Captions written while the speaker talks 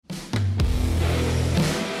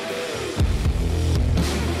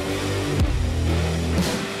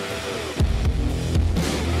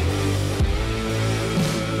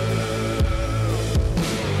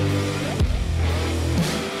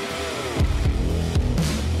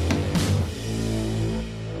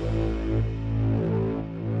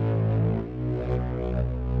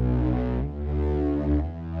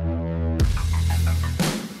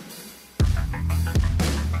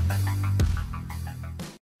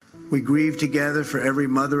We grieve together for every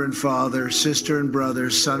mother and father, sister and brother,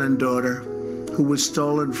 son and daughter who was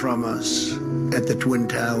stolen from us at the Twin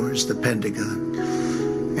Towers, the Pentagon,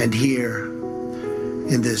 and here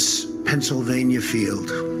in this Pennsylvania field.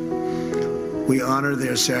 We honor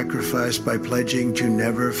their sacrifice by pledging to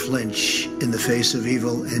never flinch in the face of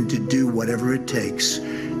evil and to do whatever it takes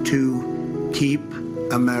to keep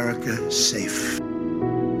America safe.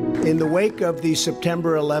 In the wake of the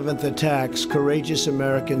September 11th attacks, courageous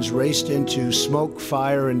Americans raced into smoke,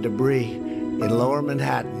 fire, and debris in Lower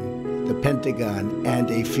Manhattan, the Pentagon,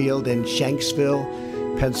 and a field in Shanksville,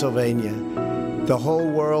 Pennsylvania. The whole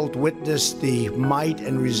world witnessed the might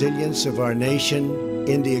and resilience of our nation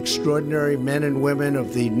in the extraordinary men and women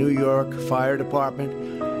of the New York Fire Department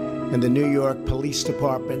and the New York Police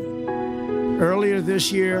Department. Earlier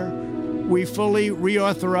this year, we fully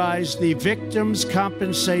reauthorized the Victims'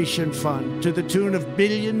 Compensation Fund to the tune of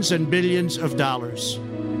billions and billions of dollars.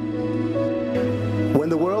 When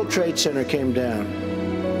the World Trade Center came down,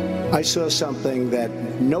 I saw something that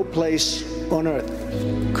no place on earth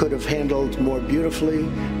could have handled more beautifully,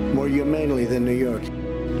 more humanely than New York.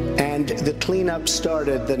 And the cleanup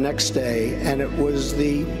started the next day, and it was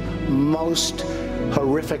the most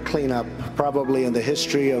horrific cleanup probably in the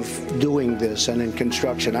history of doing this and in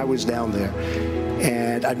construction. I was down there,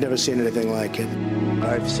 and I've never seen anything like it.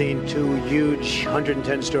 I've seen two huge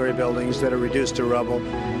 110-story buildings that are reduced to rubble,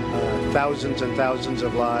 thousands and thousands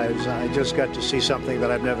of lives. I just got to see something that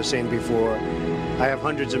I've never seen before. I have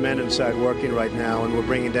hundreds of men inside working right now, and we're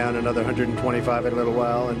bringing down another 125 in a little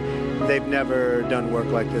while, and they've never done work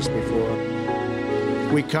like this before.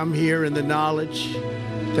 We come here in the knowledge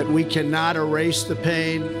that we cannot erase the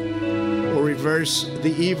pain or reverse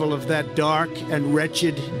the evil of that dark and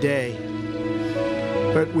wretched day.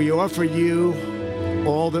 But we offer you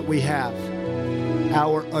all that we have,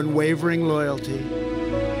 our unwavering loyalty,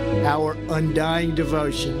 our undying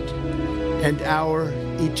devotion, and our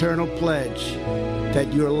eternal pledge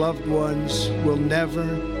that your loved ones will never,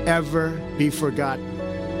 ever be forgotten.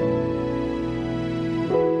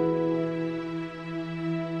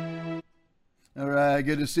 All right,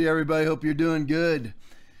 good to see everybody. Hope you're doing good.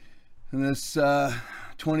 And this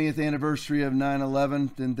 20th anniversary of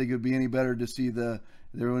 9/11, didn't think it would be any better to see there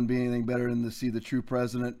wouldn't be anything better than to see the true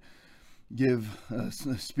president give a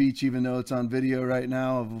speech, even though it's on video right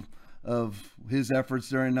now, of his efforts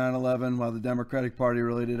during 9/11, while the Democratic Party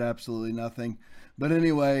really did absolutely nothing. But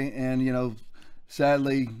anyway, and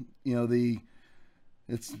sadly,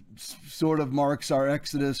 it's sort of marks our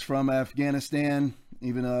exodus from Afghanistan,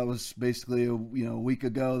 even though it was basically a week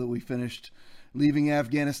ago that we finished leaving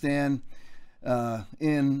Afghanistan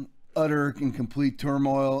in utter and complete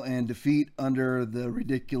turmoil and defeat under the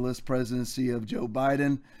ridiculous presidency of Joe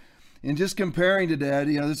Biden. And just comparing to that,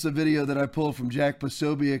 this is a video that I pulled from Jack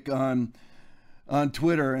Posobiec on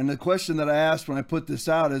Twitter. And the question that I asked when I put this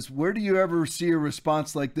out is, where do you ever see a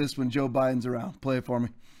response like this when Joe Biden's around? Play it for me.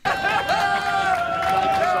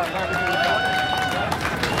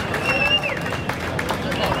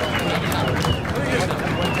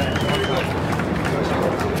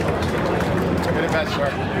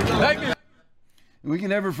 Thank you. We can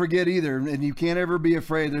never forget either, and you can't ever be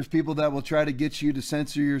afraid. There's people that will try to get you to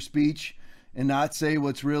censor your speech and not say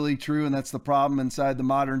what's really true, and that's the problem inside the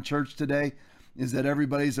modern church today, is that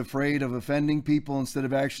everybody's afraid of offending people instead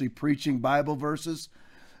of actually preaching Bible verses.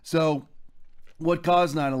 So what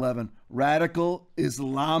caused 9/11? Radical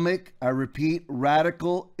Islamic, I repeat,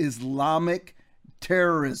 radical Islamic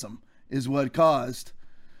terrorism is what caused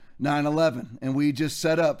 9/11. And we just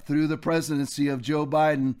set up, through the presidency of Joe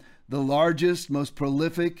Biden, the largest, most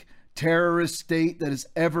prolific terrorist state that has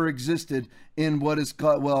ever existed in what is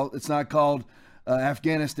called, well, it's not called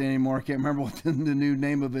Afghanistan anymore. I can't remember what the new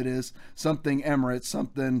name of it is. Something Emirates,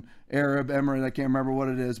 something Arab Emirate. I can't remember what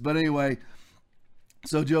it is. But anyway,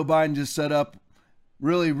 so Joe Biden just set up,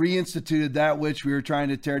 really reinstituted that which we were trying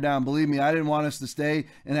to tear down. Believe me, I didn't want us to stay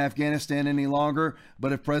in Afghanistan any longer,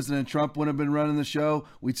 but if President Trump wouldn't have been running the show,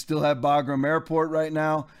 we'd still have Bagram Airport right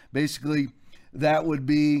now. Basically, that would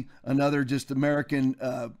be another just American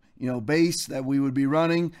base that we would be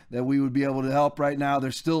running, that we would be able to help right now.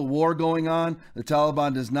 There's still war going on. The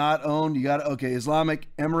Taliban does not own, Islamic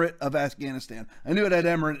Emirate of Afghanistan. I knew it had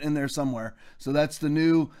Emirate in there somewhere. So that's the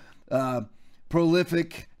new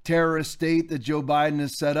prolific terrorist state that Joe Biden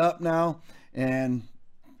has set up now, and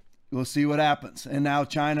we'll see what happens. And now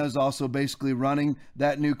China is also basically running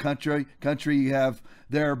that new country. You have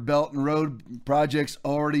their Belt and Road projects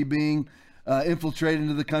already being infiltrated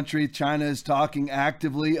into the country. China is talking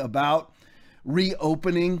actively about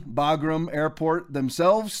reopening Bagram Airport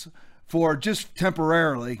themselves for just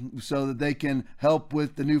temporarily so that they can help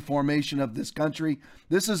with the new formation of this country.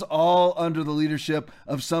 This is all under the leadership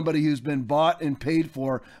of somebody who's been bought and paid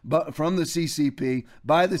for from the CCP,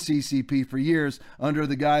 by the CCP for years, under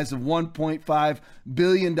the guise of $1.5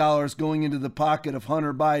 billion going into the pocket of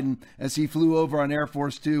Hunter Biden as he flew over on Air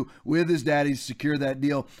Force Two with his daddy to secure that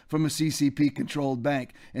deal from a CCP-controlled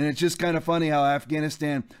bank. And it's just kind of funny how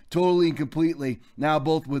Afghanistan totally and completely, now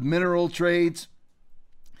both with mineral trades,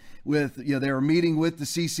 they were meeting with the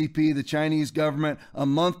CCP, the Chinese government, a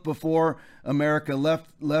month before America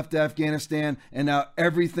left Afghanistan, and now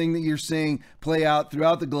everything that you're seeing play out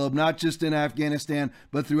throughout the globe, not just in Afghanistan,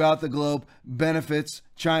 but throughout the globe, benefits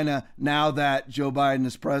China now that Joe Biden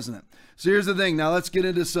is president. So here's the thing. Now let's get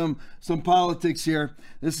into some politics here.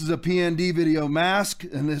 This is a PND video, Mask,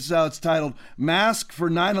 and this is how it's titled, Mask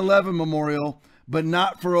for 9/11 Memorial, but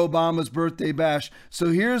not for Obama's birthday bash. So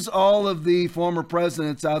here's all of the former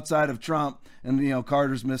presidents outside of Trump, and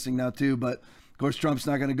Carter's missing now too, but of course Trump's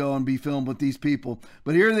not going to go and be filmed with these people.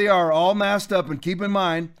 But here they are, all masked up, and keep in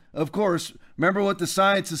mind, of course, remember what the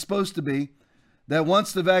science is supposed to be, that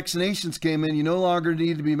once the vaccinations came in, you no longer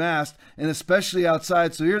need to be masked, and especially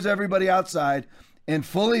outside. So here's everybody outside and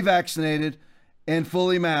fully vaccinated and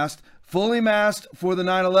fully masked for the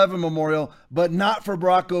 9/11 memorial, but not for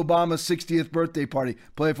Barack Obama's 60th birthday party.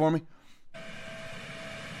 Play it for me.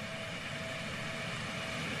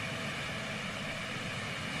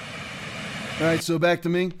 All right, so back to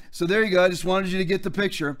me. So there you go. I just wanted you to get the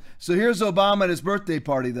picture. So here's Obama at his birthday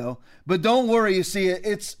party, though. But don't worry, you see,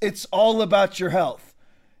 it's all about your health.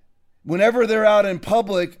 Whenever they're out in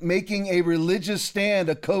public making a religious stand,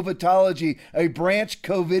 a COVIDology, a branch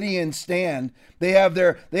COVIDian stand, they have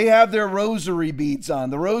their rosary beads on.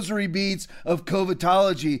 The rosary beads of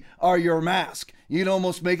COVIDology are your mask. You can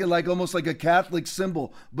almost make it almost like a Catholic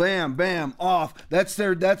symbol. Bam, bam, off. That's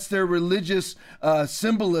their religious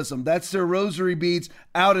symbolism. That's their rosary beads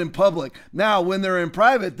out in public. Now, when they're in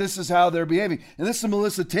private, this is how they're behaving. And this is a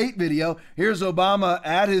Melissa Tate video. Here's Obama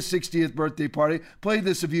at his 60th birthday party. Played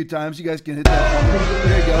this a few times. You guys can hit that.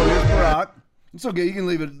 There you go. Here's Barack. It's okay. You can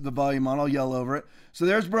leave the volume on. I'll yell over it. So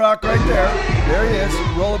there's Barack right there. There he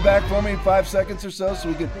is. Roll it back for me in 5 seconds or so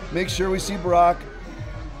we can make sure we see Barack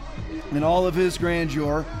in all of his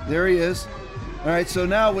grandeur. There he is. All right, so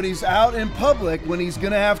now when he's out in public, when he's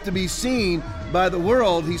going to have to be seen by the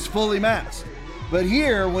world, he's fully masked. But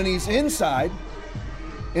here, when he's inside,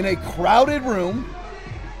 in a crowded room,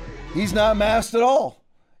 he's not masked at all.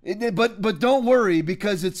 But don't worry,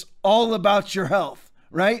 because it's all about your health,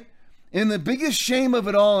 right? And the biggest shame of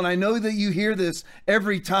it all, and I know that you hear this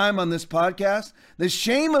every time on this podcast, the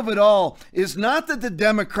shame of it all is not that the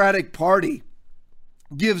Democratic Party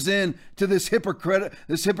gives in to this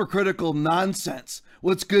hypocritical nonsense.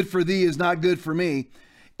 What's good for thee is not good for me.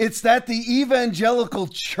 It's that the evangelical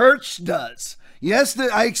church does. Yes,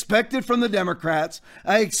 I expect it from the Democrats.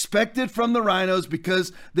 I expect it from the rhinos,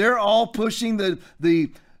 because they're all pushing the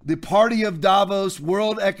party of Davos,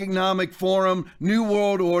 World Economic Forum, New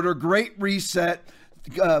World Order, Great Reset,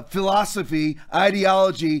 philosophy,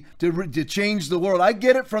 ideology to change the world. I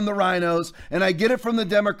get it from the rhinos, and I get it from the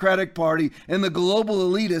Democratic Party and the global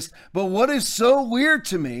elitists. But what is so weird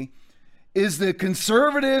to me is the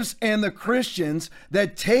conservatives and the Christians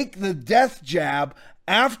that take the death jab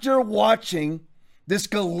after watching this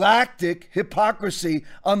galactic hypocrisy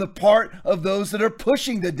on the part of those that are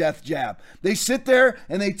pushing the death jab. They sit there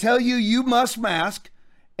and they tell you, you must mask.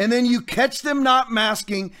 And then you catch them not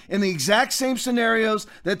masking in the exact same scenarios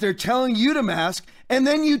that they're telling you to mask. And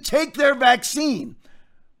then you take their vaccine,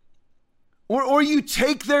 or you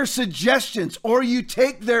take their suggestions, or you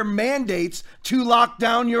take their mandates to lock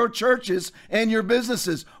down your churches and your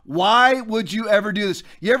businesses. Why would you ever do this?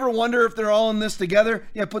 You ever wonder if they're all in this together?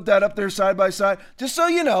 Yeah, put that up there side by side. Just so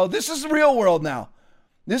you know, this is the real world now.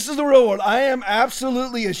 This is the real world. I am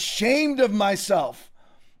absolutely ashamed of myself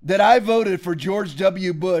that I voted for George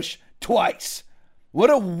W. Bush twice. What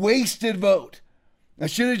a wasted vote. I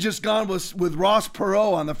should have just gone with Ross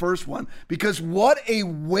Perot on the first one, because what a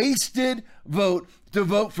wasted vote to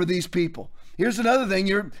vote for these people. Here's another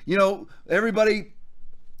thing. Everybody,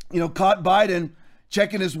 caught Biden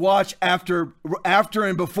checking his watch after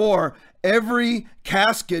and before every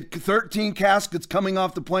casket, 13 caskets coming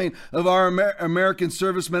off the plane of our American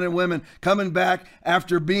servicemen and women coming back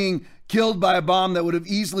after being killed by a bomb that would have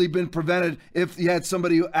easily been prevented if you had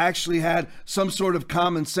somebody who actually had some sort of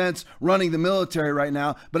common sense running the military right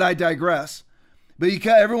now. But I digress. But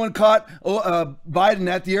everyone caught Biden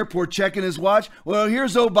at the airport checking his watch. Well,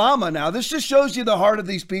 here's Obama now. This just shows you the heart of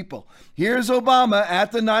these people. Here's Obama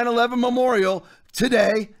at the 9/11 memorial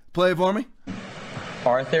today. Play it for me.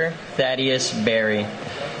 Arthur Thaddeus Berry.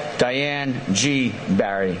 Diane G.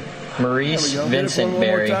 Barry. Maurice Vincent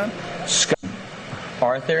Berry.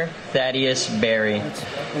 Arthur Thaddeus Berry.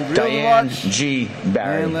 Diane G.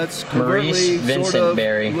 Barry. And let's Maurice Vincent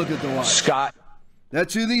Berry. Look at the watch. Scott.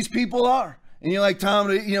 That's who these people are. And you're like, Tom,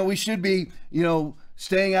 we should be,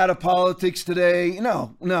 staying out of politics today.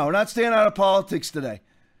 No, we're not staying out of politics today.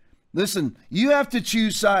 Listen, you have to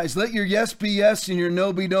choose sides. Let your yes be yes and your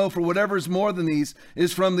no be no, for whatever is more than these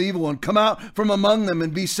is from the evil one. Come out from among them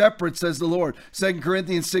and be separate, says the Lord. 2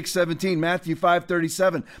 Corinthians 6:17, Matthew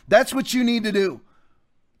 5:37. That's what you need to do.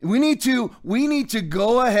 We need to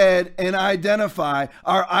go ahead and identify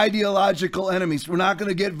our ideological enemies. We're not going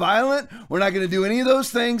to get violent. We're not going to do any of those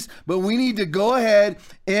things, but we need to go ahead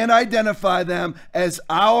and identify them as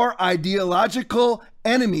our ideological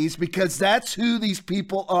enemies, because that's who these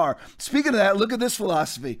people are. Speaking of that, look at this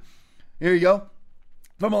philosophy. Here you go.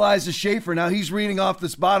 From Eliza Schaefer. Now he's reading off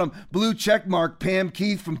this bottom blue check mark, Pam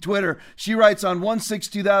Keith from Twitter. She writes on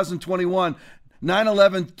 1/6/2021,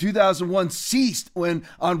 9/11/2001 ceased when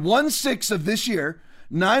on 1/6 of this year,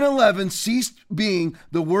 9/11 ceased being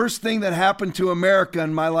the worst thing that happened to America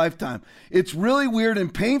in my lifetime. It's really weird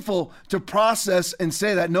and painful to process and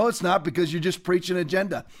say that. No, it's not, because you're just preaching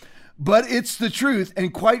agenda. But it's the truth,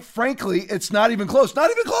 and quite frankly, it's not even close. Not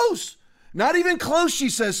even close. Not even close, she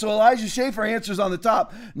says. So Elijah Schaefer answers on the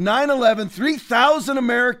top. 9/11, 3,000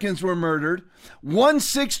 Americans were murdered.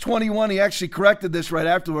 1/6/21, he actually corrected this right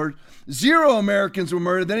afterward. 0 Americans were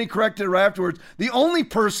murdered. Then he corrected it right afterwards. The only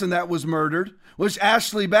person that was murdered was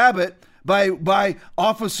Ashley Babbitt by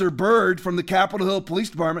Officer Byrd from the Capitol Hill Police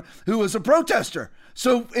Department, who was a protester.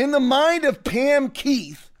 So in the mind of Pam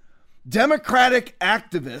Keith, Democratic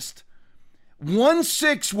activist,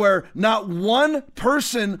 1/6 where not one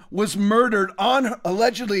person was murdered on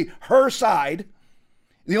allegedly her side.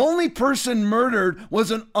 The only person murdered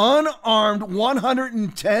was an unarmed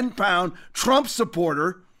 110-pound Trump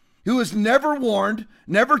supporter who was never warned,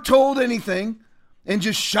 never told anything, and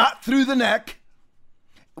just shot through the neck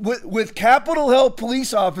with Capitol Hill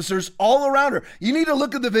police officers all around her. You need to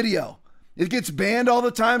look at the video. It gets banned all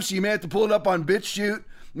the time, so you may have to pull it up on BitChute.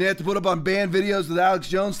 You may have to put it up on banned videos with Alex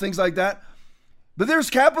Jones, things like that. But there's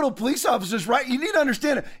Capitol police officers, right? You need to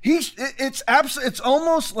understand it. It's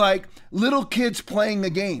almost like little kids playing the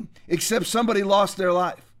game, except somebody lost their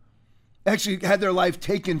life, actually had their life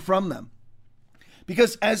taken from them.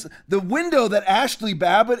 Because as the window that Ashley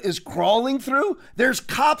Babbitt is crawling through, there's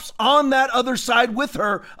cops on that other side with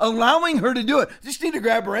her, allowing her to do it. They just need to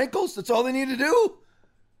grab her ankles. That's all they need to do.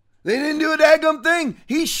 They didn't do a daggum thing.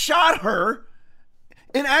 He shot her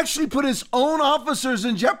and actually put his own officers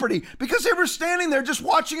in jeopardy because they were standing there just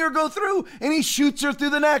watching her go through, and he shoots her through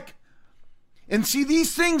the neck. And see,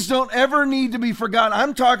 these things don't ever need to be forgotten.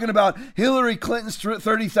 I'm talking about Hillary Clinton's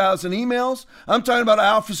 30,000 emails. I'm talking about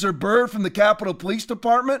Officer Byrd from the Capitol Police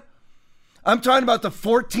Department. I'm talking about the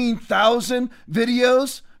 14,000 video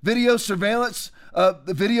surveillance, the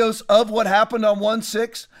videos of what happened on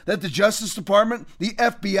 1/6 that the Justice Department, the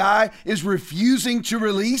FBI is refusing to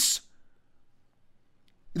release.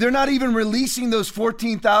 They're not even releasing those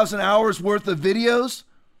 14,000 hours worth of videos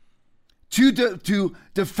to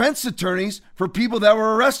defense attorneys for people that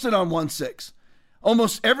were arrested on 1/6.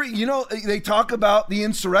 Almost every, they talk about the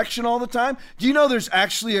insurrection all the time. Do you know there's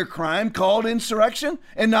actually a crime called insurrection,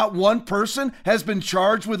 and not one person has been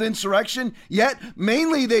charged with insurrection yet?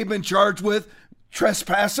 Mainly they've been charged with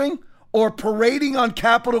trespassing or parading on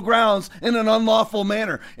Capitol grounds in an unlawful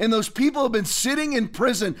manner. And those people have been sitting in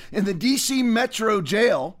prison in the DC Metro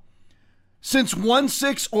jail since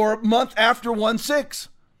 1/6 or a month after 1/6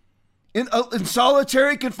 in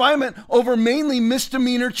solitary confinement over mainly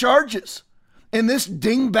misdemeanor charges. And this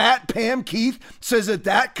dingbat Pam Keith says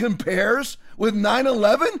that compares with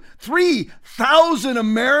 9/11? 3,000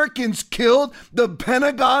 Americans killed, the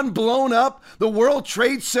Pentagon blown up, the World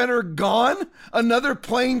Trade Center gone, another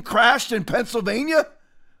plane crashed in Pennsylvania.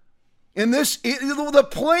 And the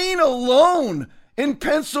plane alone in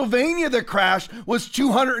Pennsylvania that crashed was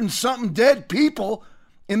 200 and something dead people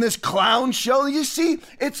in this clown show. You see,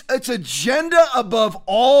 it's agenda above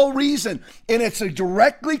all reason, and it's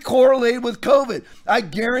directly correlated with COVID. I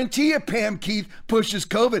guarantee you Pam Keith pushes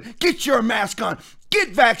COVID. Get your mask on.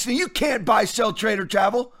 Get vaccinated. You can't buy, sell, trade, or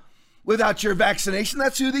travel without your vaccination.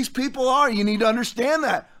 That's who these people are. You need to understand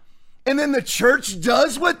that. And then the church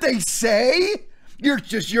does what they say.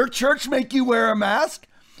 Does your church make you wear a mask?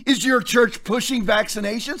 Is your church pushing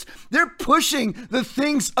vaccinations? They're pushing the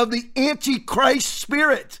things of the Antichrist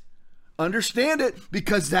spirit. understand it,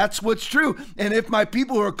 because that's what's true. And if my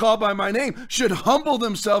people who are called by my name should humble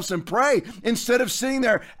themselves and pray, instead of sitting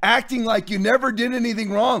there acting like you never did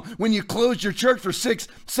anything wrong when you closed your church for 6,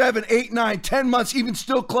 7, 8, 9, 10 months, even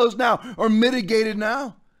still closed now or mitigated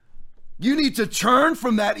now. You need to turn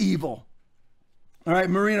from that evil. All right,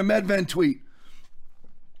 Marina Medven tweet.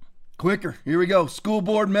 Quicker. Here we go. School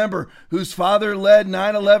board member whose father led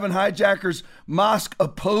 9/11 hijackers mosque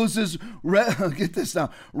opposes, get this now,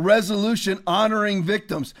 resolution honoring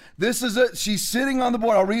victims. This is it. She's sitting on the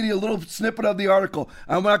board. I'll read you a little snippet of the article.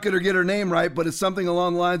 I'm not going to get her name right, but it's something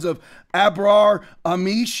along the lines of Abrar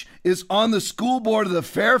Amish is on the school board of the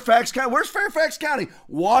Fairfax County. Where's Fairfax County?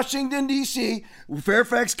 Washington, D.C.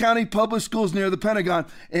 Fairfax County Public Schools near the Pentagon.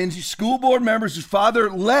 And school board members whose father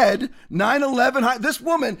led 9/11. This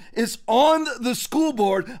woman is on the school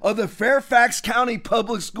board of the Fairfax County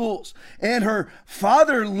Public Schools. And her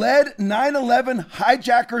father led 9/11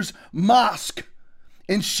 hijackers mosque.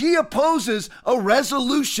 And she opposes a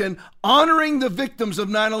resolution honoring the victims of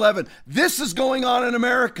 9/11. This is going on in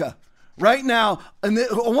America right now. And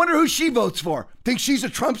I wonder who she votes for. Think she's a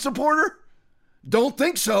Trump supporter? Don't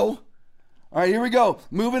think so. All right, here we go.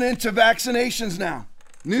 Moving into vaccinations now.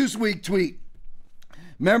 Newsweek tweet.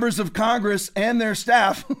 Members of Congress and their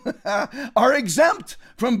staff are exempt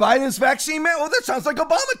from Biden's vaccine mandate. Well, that sounds like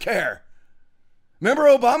Obamacare. Remember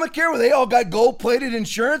Obamacare, where they all got gold-plated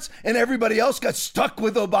insurance and everybody else got stuck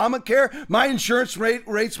with Obamacare? My insurance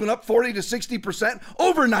rates went up 40 to 60%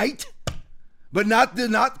 overnight. But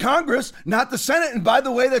not Congress, not the Senate. And by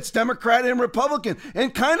the way, that's Democrat and Republican.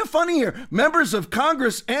 And kind of funny here, members of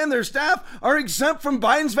Congress and their staff are exempt from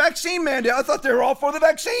Biden's vaccine mandate. I thought they were all for the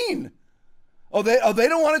vaccine. Oh, they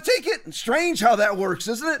don't want to take it? Strange how that works,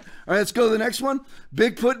 isn't it? All right, let's go to the next one.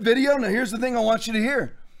 Bigfoot video. Now, here's the thing I want you to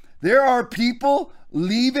hear. There are people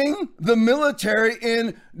leaving the military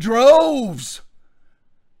in droves.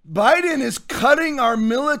 Biden is cutting our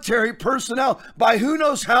military personnel by who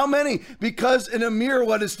knows how many, because in a mere,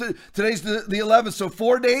 today's the 11th, so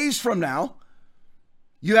 4 days from now,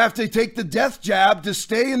 you have to take the death jab to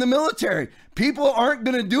stay in the military. People aren't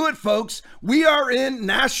going to do it, folks. We are in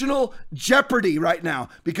national jeopardy right now,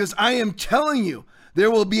 because I am telling you,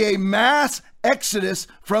 there will be a mass exodus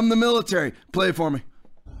from the military. Play it for me.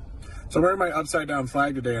 So I'm wearing my upside down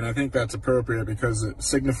flag today, and I think that's appropriate because it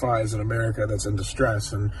signifies an America that's in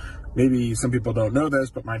distress. And maybe some people don't know this,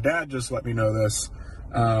 but my dad just let me know this.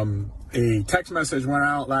 A text message went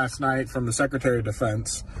out last night from the Secretary of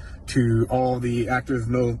Defense to all the active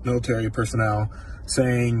military personnel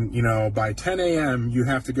saying, you know, by 10 a.m. you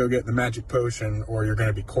have to go get the magic potion or you're going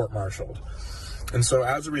to be court-martialed. And so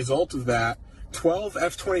as a result of that, 12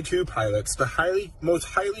 F-22 pilots, the most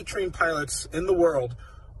highly trained pilots in the world,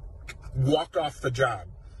 walked off the job.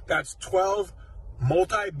 That's 12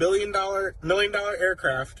 million dollar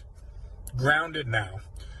aircraft grounded now.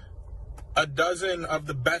 A dozen of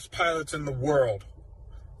the best pilots in the world,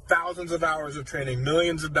 thousands of hours of training,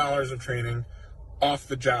 millions of dollars of training, off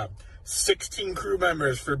the job. 16 crew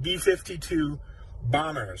members for B-52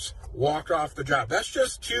 bombers walked off the job. That's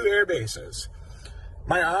just 2 air bases.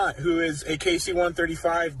 My aunt, who is a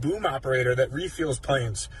KC-135 boom operator that refuels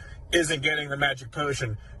planes, isn't getting the magic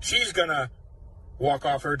potion. She's gonna walk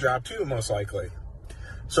off her job too, most likely.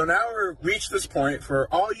 So now we're reached this point for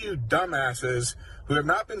all you dumbasses who have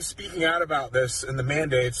not been speaking out about this and the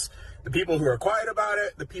mandates, the people who are quiet about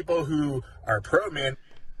it, the people who are pro-man.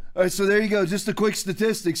 All right, so there you go. Just the quick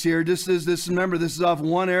statistics here. Just as this, remember, this is off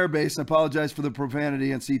one air base. I apologize for the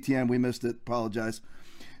profanity on CTN. We missed it. Apologize.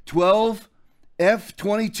 12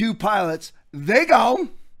 F-22 pilots. They gone.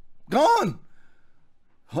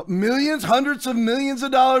 Millions, hundreds of millions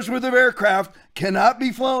of dollars worth of aircraft cannot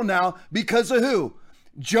be flown now because of who?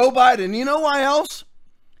 Joe Biden. You know why else?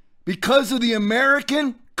 Because of the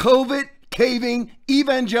American COVID caving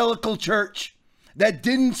evangelical church that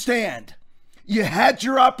didn't stand. You had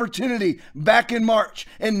your opportunity back in March,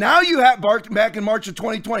 and now you have back in March of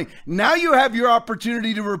 2020. Now you have your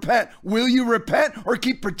opportunity to repent. Will you repent or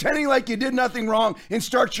keep pretending like you did nothing wrong and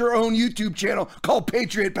start your own YouTube channel called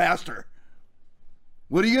Patriot Pastor?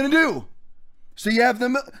 What are you going to do? So you have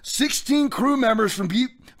them 16 crew members from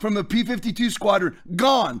the P-52 squadron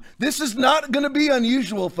gone. This is not going to be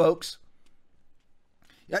unusual, folks.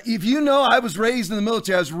 If you know, I was raised in the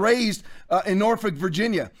military. I was raised in Norfolk,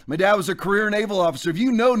 Virginia. My dad was a career naval officer. If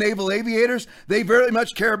you know naval aviators, they very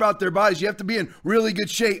much care about their bodies. You have to be in really good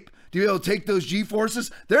shape to be able to take those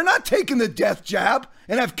G-forces. They're not taking the death jab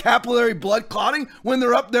and have capillary blood clotting when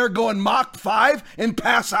they're up there going Mach 5 and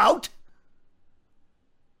pass out.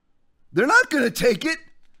 They're not going to take it.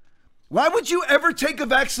 Why would you ever take a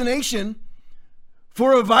vaccination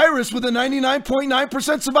for a virus with a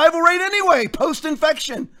 99.9% survival rate anyway,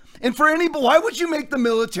 post-infection. And for anybody, why would you make the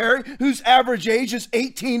military, whose average age is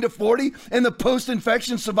 18 to 40, and the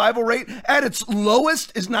post-infection survival rate at its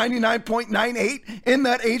lowest is 99.98 in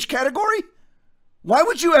that age category? Why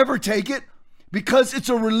would you ever take it? Because it's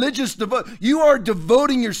a religious devote. You are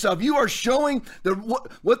devoting yourself. You are showing that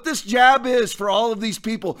what this jab is for all of these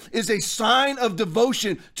people is a sign of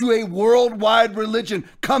devotion to a worldwide religion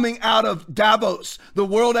coming out of Davos, the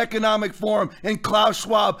World Economic Forum, and Klaus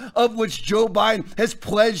Schwab, of which Joe Biden has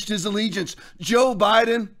pledged his allegiance. Joe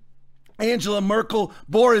Biden, Angela Merkel,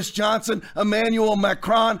 Boris Johnson, Emmanuel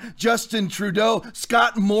Macron, Justin Trudeau,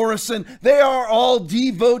 Scott Morrison, they are all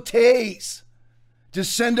devotees.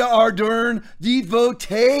 Jacinda Ardern,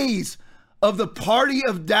 devotees of the party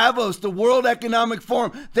of Davos, the World Economic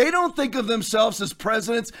Forum. They don't think of themselves as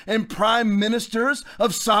presidents and prime ministers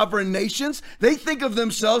of sovereign nations. They think of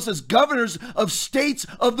themselves as governors of states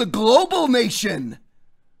of the global nation.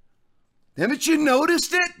 Haven't you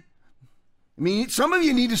noticed it? I mean, some of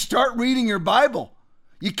you need to start reading your Bible.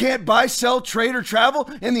 You can't buy, sell, trade, or travel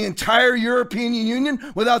in the entire European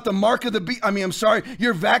Union without the mark of the beast.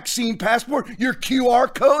 Your vaccine passport, your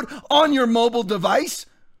QR code on your mobile device.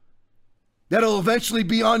 That'll eventually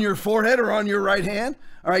be on your forehead or on your right hand.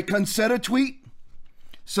 All right, Concetta tweet.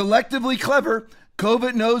 Selectively clever.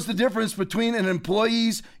 COVID knows the difference between an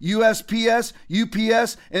employee's USPS,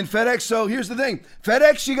 UPS, and FedEx. So here's the thing.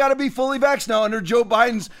 FedEx, you got to be fully vaxxed now under Joe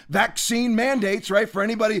Biden's vaccine mandates, right? For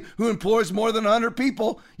anybody who employs more than 100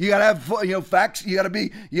 people, you got to have, you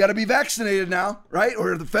got to be vaccinated now, right?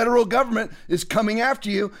 Or the federal government is coming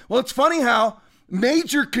after you. Well, it's funny how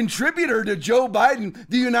major contributor to Joe Biden,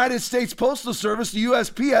 the United States Postal Service, the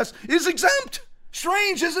USPS, is exempt.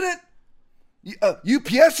 Strange, isn't it?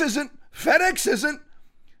 UPS isn't. FedEx isn't,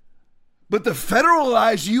 but the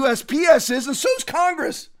federalized USPS is, and so is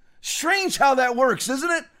Congress. Strange how that works,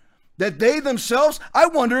 isn't it? That they themselves, I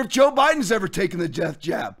wonder if Joe Biden's ever taken the death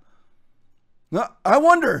jab. I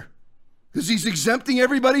wonder, because he's exempting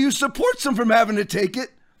everybody who supports him from having to take it.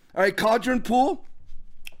 All right, Cauldron Pool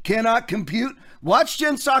cannot compute. Watch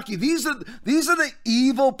Jen Psaki. These are the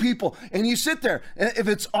evil people. And you sit there, and if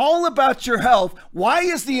it's all about your health, why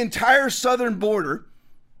is the entire southern border?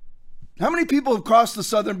 How many people have crossed the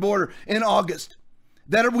southern border in August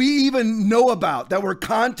that we even know about, that were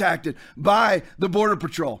contacted by the Border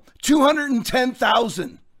Patrol?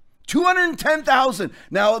 210,000. 210,000.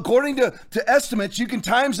 Now, according to estimates, you can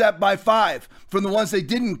times that by 5 from the ones they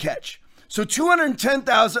didn't catch. So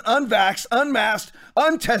 210,000 unvaxxed, unmasked,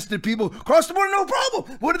 untested people cross the border, no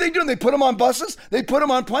problem. What are they doing? They put them on buses, they put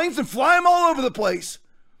them on planes, and fly them all over the place.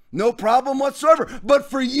 No problem whatsoever. But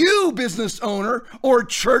for you, business owner or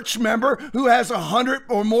church member who has 100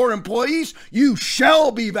 or more employees, you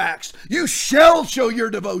shall be vaxxed. You shall show your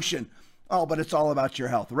devotion. Oh, but it's all about your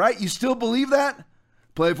health, right? You still believe that?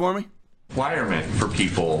 Play it for me. Requirement for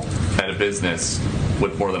people at a business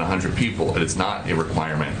with more than 100 people, and it's not a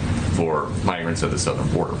requirement for migrants at the southern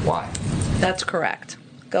border. Why? That's correct.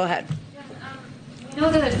 Go ahead. We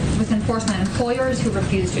know that with enforcement, employers who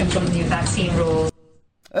refuse to implement the vaccine rules.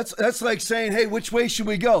 That's like saying, hey, which way should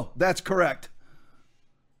we go? That's correct.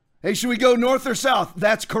 Hey, should we go north or south?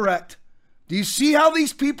 That's correct. Do you see how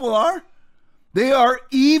these people are? They are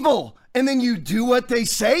evil. And then you do what they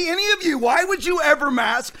say? Any of you, why would you ever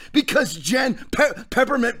mask? Because Jen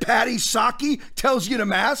Peppermint Patty Psaki tells you to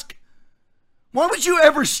mask? Why would you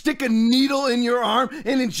ever stick a needle in your arm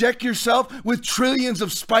and inject yourself with trillions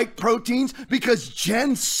of spike proteins? Because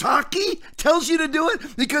Jen Psaki tells you to do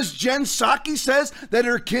it? Because Jen Psaki says that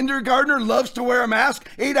her kindergartner loves to wear a mask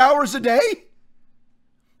 8 hours a day?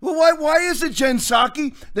 Well, why is it, Jen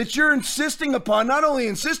Psaki, that you're insisting upon, not only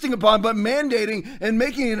insisting upon, but mandating and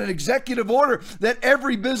making it an executive order that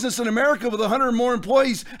every business in America with 100 or more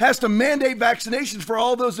employees has to mandate vaccinations for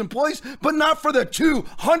all those employees, but not for the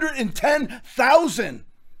 210,000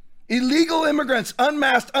 illegal immigrants,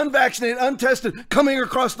 unmasked, unvaccinated, untested, coming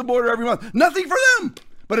across the border every month? Nothing for them,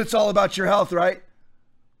 but it's all about your health, right?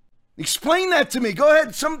 Explain that to me. Go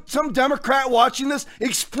ahead, some Democrat watching this,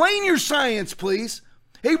 explain your science, please.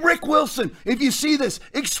 Hey, Rick Wilson, if you see this,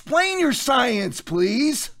 explain your science,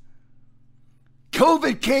 please.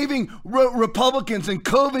 COVID caving Republicans and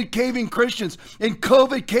COVID caving Christians and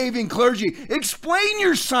COVID caving clergy. Explain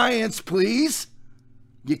your science, please.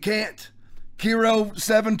 You can't. Kiro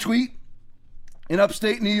 7 tweet. In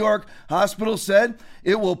upstate New York, hospital said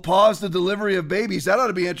it will pause the delivery of babies. That ought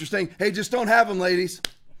to be interesting. Hey, just don't have them, ladies.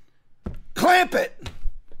 Clamp it.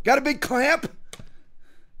 Got a big clamp?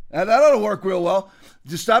 That ought to work real well.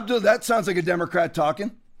 Just stop doing that. Sounds like a Democrat talking.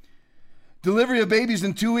 Delivery of babies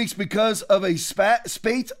in 2 weeks because of a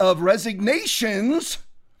spate of resignations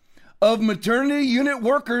of maternity unit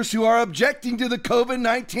workers who are objecting to the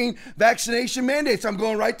COVID-19 vaccination mandates. I'm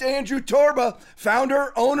going right to Andrew Torba,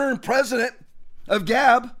 founder, owner, and president of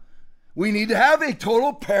Gab. We need to have a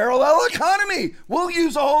total parallel economy. We'll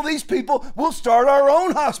use all these people. We'll start our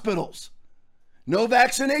own hospitals. No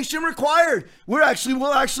vaccination required. We'll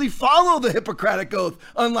actually follow the Hippocratic Oath,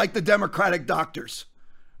 unlike the Democratic doctors,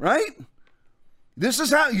 right? This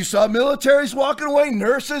is how you saw militaries walking away,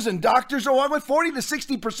 nurses and doctors are walking away. 40 to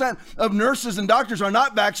 60% of nurses and doctors are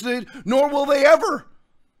not vaccinated, nor will they ever.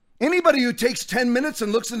 Anybody who takes 10 minutes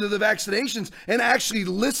and looks into the vaccinations and actually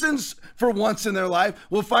listens for once in their life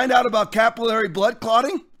will find out about capillary blood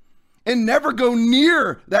clotting and never go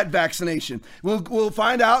near that vaccination. We'll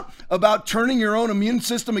find out about turning your own immune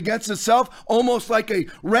system against itself, almost like a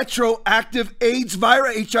retroactive AIDS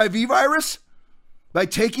virus, HIV virus, by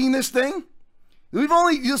taking this thing.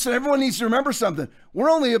 Listen, everyone needs to remember something.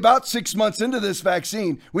 We're only about 6 months into this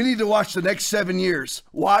vaccine. We need to watch the next 7 years.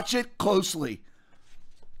 Watch it closely.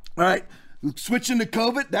 All right, switching to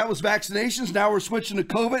COVID. That was vaccinations. Now we're switching to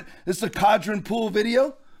COVID. This is a Cadron Pool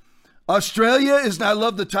video. Australia is, now I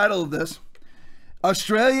love the title of this.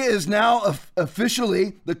 Australia is now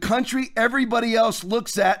officially the country everybody else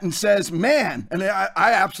looks at and says, man, and I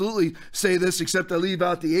absolutely say this, except I leave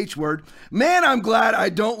out the H word. Man, I'm glad I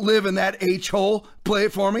don't live in that H hole. Play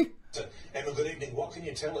it for me. Emma, good evening. What can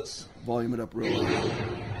you tell us? Volume it up real loud.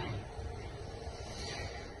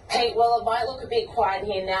 Pete, well, it might look a bit quiet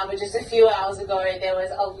here now, but just a few hours ago, there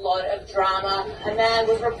was a lot of drama. A man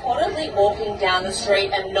was reportedly walking down the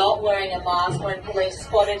street and not wearing a mask when police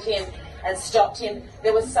spotted him and stopped him.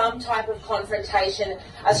 There was some type of confrontation,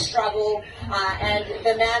 a struggle, and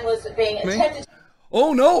the man was being attempted.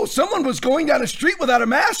 Oh no, someone was going down a street without a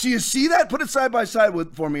mask. Do you see that? Put it side by side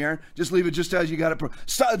for me, Aaron. Just leave it just as you got it.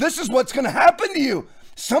 This is what's going to happen to you.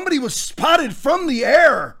 Somebody was spotted from the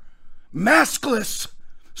air, maskless.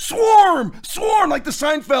 Swarm, like the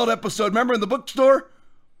Seinfeld episode. Remember in the bookstore?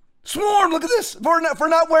 Swarm, look at this. For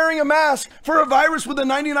not wearing a mask for a virus with a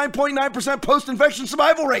 99.9% post-infection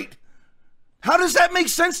survival rate. How does that make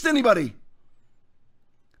sense to anybody?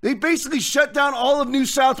 They basically shut down all of New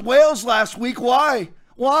South Wales last week. Why?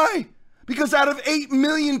 Because out of 8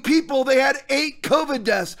 million people, they had 8 COVID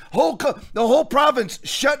deaths. The whole province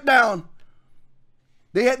shut down.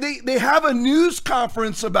 They have a news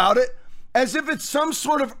conference about it as if it's some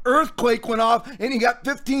sort of earthquake went off and you got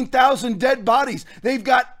 15,000 dead bodies. They've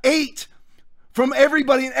got 8 from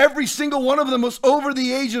everybody, and every single one of them was over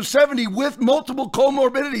the age of 70 with multiple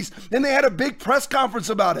comorbidities. And they had a big press conference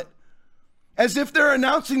about it, as if they're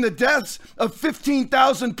announcing the deaths of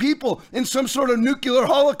 15,000 people in some sort of nuclear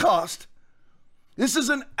holocaust. This is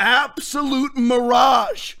an absolute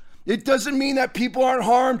mirage. It doesn't mean that people aren't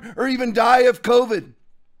harmed or even die of COVID.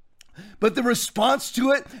 But the response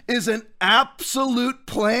to it is an absolute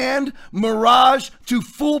planned mirage to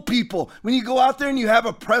fool people. When you go out there and you have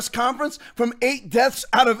a press conference from 8 deaths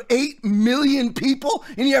out of 8 million people,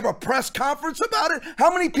 and you have a press conference about it,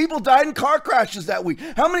 how many people died in car crashes that week?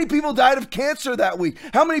 How many people died of cancer that week?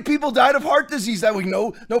 How many people died of heart disease that week?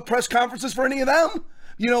 No press conferences for any of them.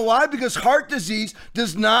 You know why? Because heart disease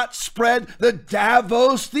does not spread the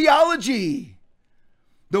Davos theology.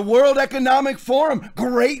 The World Economic Forum,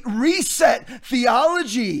 Great Reset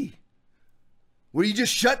theology, where you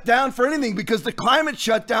just shut down for anything, because the climate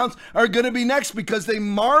shutdowns are going to be next, because they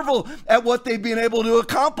marvel at what they've been able to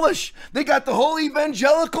accomplish. They got the whole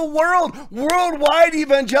evangelical worldwide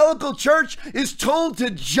evangelical church is told to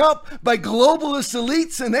jump by globalist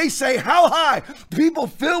elites, and they say, how high? People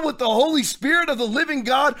filled with the Holy Spirit of the living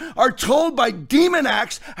God are told by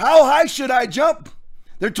demoniacs, how high should I jump?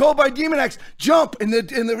 They're told by demoniacs, jump, and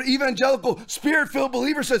the evangelical spirit-filled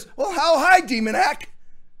believer says, well, how high, demoniac?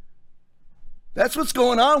 That's what's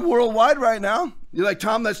going on worldwide right now. You're like,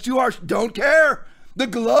 Tom, that's too harsh. Don't care. The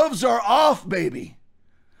gloves are off, baby.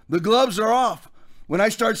 The gloves are off. When I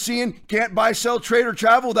start seeing can't buy, sell, trade, or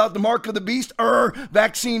travel without the mark of the beast or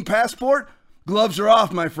vaccine passport, gloves are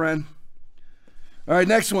off, my friend. All right,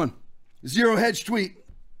 next one. Zero Hedge tweet.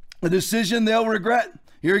 A decision they'll regret.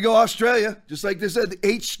 Here we go, Australia. Just like they said,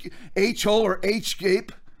 the H-hole or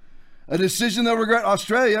H-scape. A decision they'll regret.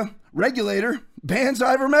 Australia regulator bans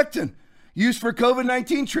ivermectin used for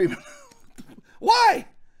COVID-19 treatment. Why?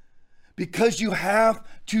 Because you have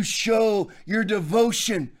to show your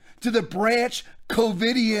devotion to the branch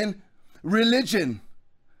COVIDian religion.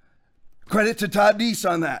 Credit to Todd Deese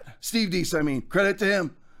on that. Steve Deese, I mean. Credit to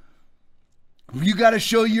him. You got to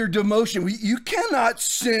show your devotion. You cannot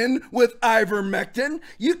sin with ivermectin.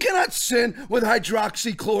 You cannot sin with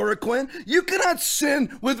hydroxychloroquine. You cannot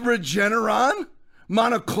sin with Regeneron,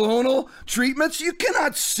 monoclonal treatments. You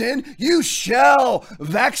cannot sin. You shall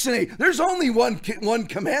vaccinate. There's only one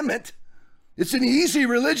commandment. It's an easy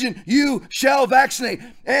religion. You shall vaccinate.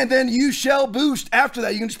 And then you shall boost after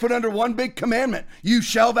that. You can just put under one big commandment. You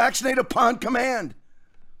shall vaccinate upon command.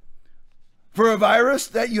 For a virus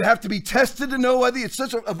that you have to be tested to know whether it's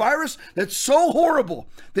such a virus that's so horrible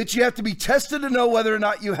that you have to be tested to know whether or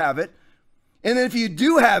not you have it. And then if you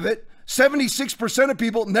do have it, 76% of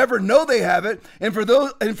people never know they have it. And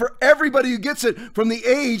for everybody who gets it from the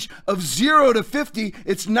age of 0 to 50,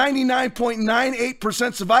 it's 99.98%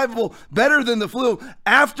 survivable, better than the flu.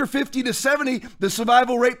 After 50 to 70, the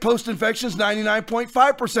survival rate post-infection is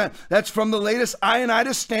 99.5%. That's from the latest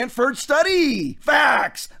Ioannidis Stanford study.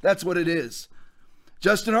 Facts. That's what it is.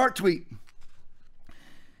 Justin Hart tweet.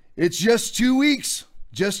 It's just 2 weeks.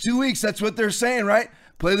 Just 2 weeks. That's what they're saying, right?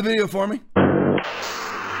 Play the video for me.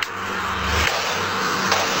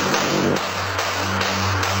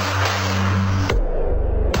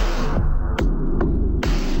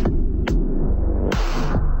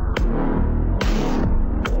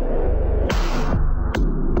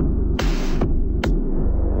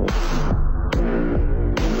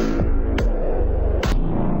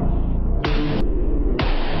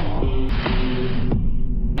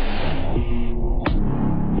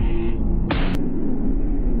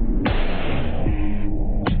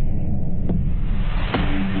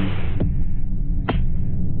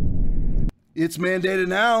 It's mandated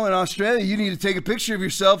now in Australia. You need to take a picture of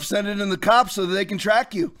yourself, send it in the cops so that they can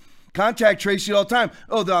track you. Contact trace you all the time.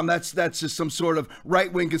 Oh, Dom, that's just some sort of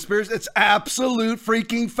right-wing conspiracy. It's absolute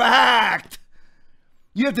freaking fact.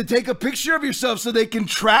 You have to take a picture of yourself so they can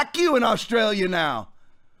track you in Australia now.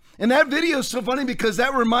 And that video is so funny because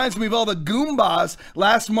that reminds me of all the Goombas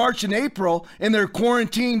last March and April in their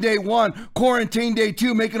quarantine day 1, quarantine day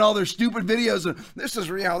 2, making all their stupid videos. And this has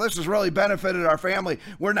really benefited our family.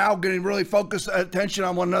 We're now going to really focus attention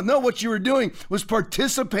on one another. No, what you were doing was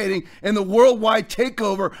participating in the worldwide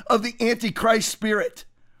takeover of the Antichrist spirit.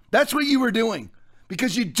 That's what you were doing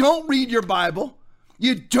because you don't read your Bible.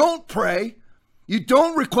 You don't pray. You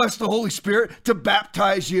don't request the Holy Spirit to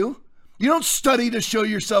baptize you. You don't study to show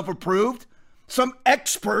yourself approved. Some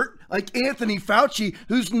expert like Anthony Fauci,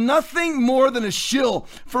 who's nothing more than a shill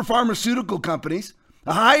for pharmaceutical companies,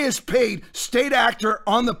 the highest paid state actor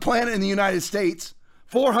on the planet in the United States,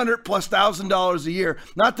 $400,000+ a year,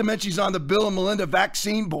 not to mention he's on the Bill and Melinda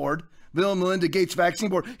Vaccine Board, Bill and Melinda Gates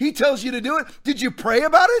Vaccine Board. He tells you to do it. Did you pray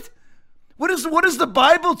about it? What does the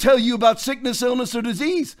Bible tell you about sickness, illness, or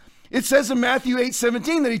disease? It says in Matthew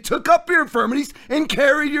 8:17 that he took up your infirmities and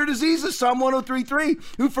carried your diseases, Psalm 103:3,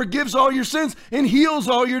 who forgives all your sins and heals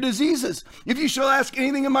all your diseases. If you shall ask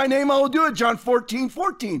anything in my name, I will do it, John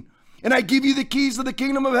 14:14. And I give you the keys of the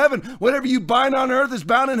kingdom of heaven. Whatever you bind on earth is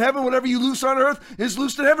bound in heaven. Whatever you loose on earth is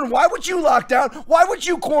loosed in heaven. Why would you lock down? Why would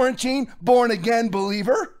you quarantine, born again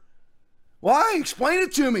believer? Why? Explain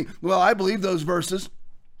it to me. Well, I believe those verses,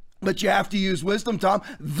 but you have to use wisdom, Tom.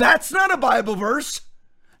 That's not a Bible verse.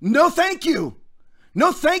 No, thank you.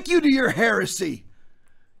 No, thank you to your heresy.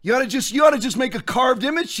 You ought to just make a carved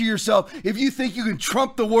image to yourself. If you think you can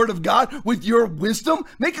trump the word of God with your wisdom,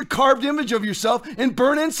 make a carved image of yourself and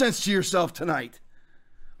burn incense to yourself tonight.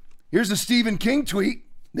 Here's a Stephen King tweet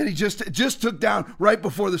that he just took down right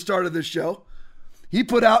before the start of this show. He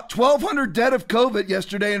put out 1,200 dead of COVID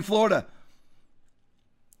yesterday in Florida.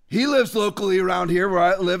 He lives locally around here where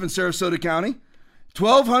I live in Sarasota County.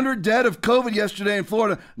 1,200 dead of COVID yesterday in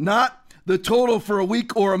Florida, not the total for a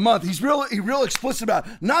week or a month. He's real explicit about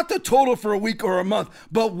it. Not the total for a week or a month,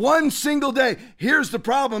 but one single day. Here's the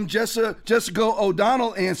problem, Jessica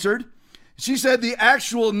O'Donnell answered. She said the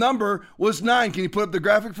actual number was 9. Can you put up the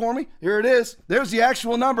graphic for me? Here it is. There's the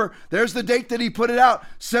actual number. There's the date that he put it out,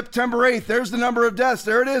 September 8th. There's the number of deaths.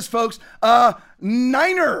 There it is, folks.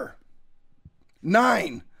 9.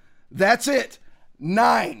 That's it.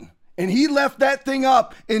 9. And he left that thing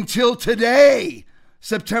up until today.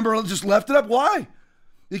 September, just left it up. Why?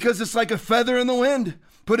 Because it's like a feather in the wind.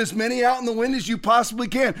 Put as many out in the wind as you possibly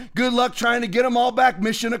can. Good luck trying to get them all back.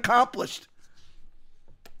 Mission accomplished.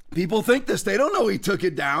 People think this. They don't know he took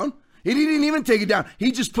it down. He didn't even take it down.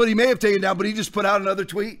 He may have taken it down, but he just put out another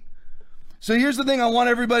tweet. So here's the thing. I want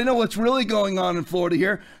everybody to know what's really going on in Florida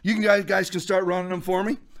here. You guys can start running them for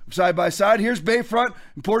me. Side by side. Here's Bayfront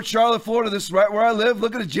in Port Charlotte, Florida. This is right where I live.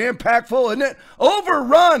 Look at it, jam-packed full, isn't it?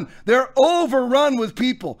 Overrun. They're overrun with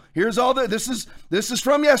people. Here's all this is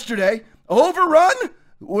from yesterday. Overrun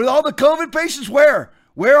with all the COVID patients. Where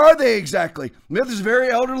Where are they exactly? We have this very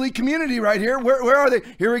elderly community right here. Where are they?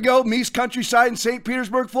 Here we go. Meese Countryside in St.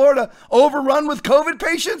 Petersburg, Florida. Overrun with COVID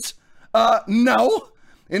patients? No.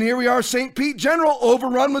 And here we are, St. Pete General,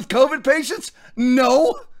 overrun with COVID patients?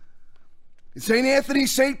 No. St. Anthony,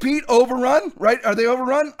 St. Pete, overrun, right? Are they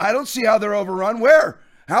overrun? I don't see how they're overrun. Where?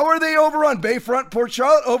 How are they overrun? Bayfront, Port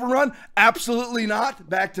Charlotte, overrun? Absolutely not.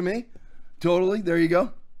 Back to me. Totally. There you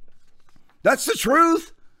go. That's the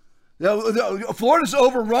truth. Florida's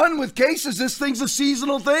overrun with cases. This thing's a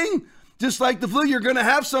seasonal thing. Just like the flu, you're going to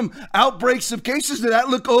have some outbreaks of cases. Did that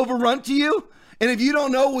look overrun to you? And if you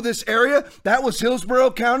don't know this area, that was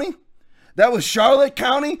Hillsborough County. That was Charlotte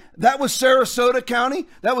County. That was Sarasota County.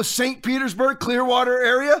 That was St. Petersburg, Clearwater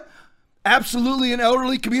area. Absolutely an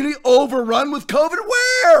elderly community overrun with COVID.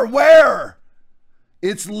 Where?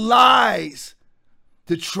 It's lies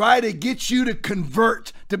to try to get you to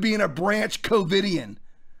convert to being a branch COVIDian.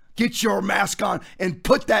 Get your mask on and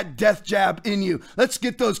put that death jab in you. Let's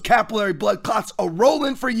get those capillary blood clots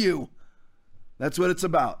a-rolling for you. That's what it's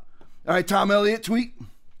about. All right, Tom Elliott, tweet.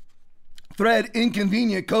 Thread,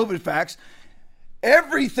 inconvenient COVID facts.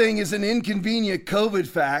 Everything is an inconvenient COVID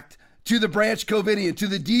fact to the branch COVIDian, to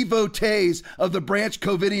the devotees of the branch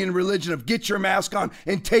COVIDian religion of get your mask on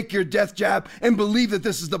and take your death jab and believe that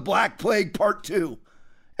this is the Black Plague Part 2.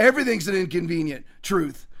 Everything's an inconvenient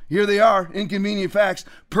truth. Here they are, inconvenient facts.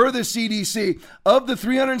 Per the CDC, of the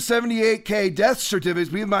 378K death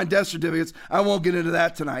certificates, we have my death certificates, I won't get into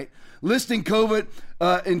that tonight, listing COVID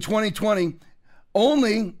in 2020,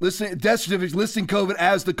 only death certificates listing COVID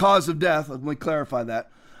as the cause of death. Let me clarify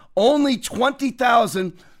that. Only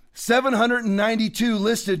 20,792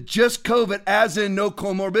 listed just COVID as in no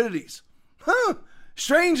comorbidities.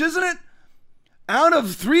 Strange, isn't it? Out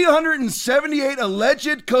of 378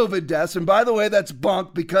 alleged COVID deaths, and by the way, that's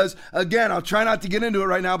bunk because, again, I'll try not to get into it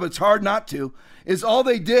right now, but it's hard not to, is all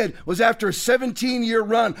they did was after a 17-year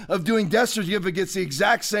run of doing death certificates the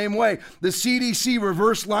exact same way, the CDC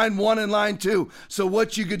reversed line 1 and line 2. So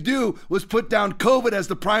what you could do was put down COVID as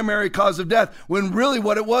the primary cause of death, when really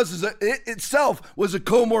what it was is it itself was a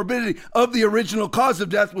comorbidity of the original cause of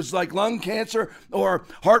death, was like lung cancer or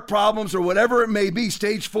heart problems or whatever it may be,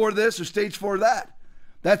 stage 4 this or stage 4 that.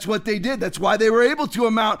 That's what they did. That's why they were able to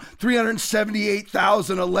amount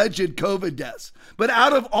 378,000 alleged COVID deaths. But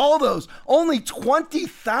out of all those, only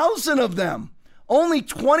 20,000 of them, only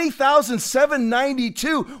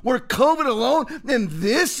 20,792 were COVID alone. And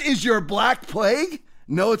this is your Black Plague?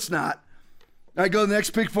 No, it's not. I go to the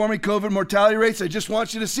next pick for me, COVID mortality rates. I just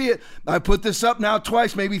want you to see it. I put this up now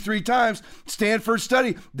twice, maybe 3 times. Stanford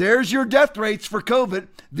study. There's your death rates for COVID.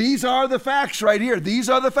 These are the facts right here. These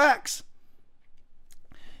are the facts.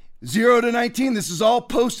 0 to 19, this is all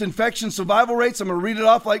post-infection survival rates. I'm going to read it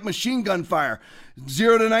off like machine gun fire.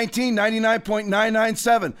 0 to 19,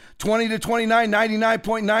 99.997. 20 to 29,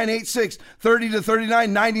 99.986. 30 to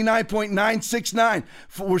 39, 99.969.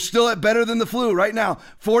 We're still at better than the flu right now.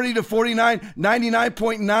 40 to 49,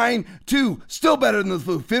 99.92. Still better than the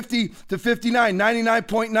flu. 50 to 59,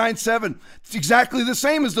 99.97. It's exactly the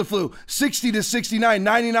same as the flu. 60 to 69,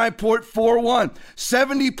 99.41.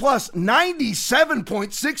 70 plus,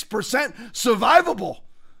 97.6% survivable.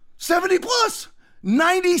 70 plus.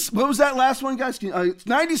 90, what was that last one, guys?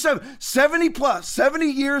 97, 70 plus,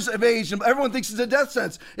 70 years of age, and everyone thinks it's a death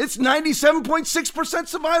sentence. It's 97.6%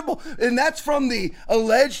 survivable, and that's from the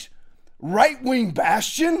alleged right-wing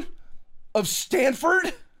bastion of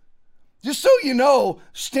Stanford. Just so you know,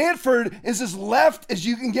 Stanford is as left as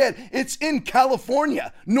you can get. It's in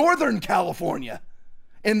California, Northern California.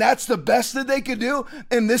 And that's the best that they could do.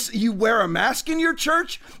 And this, you wear a mask in your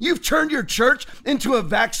church? You've turned your church into a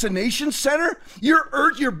vaccination center? You're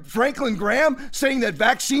Franklin Graham saying that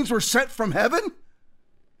vaccines were sent from heaven?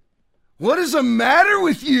 What is the matter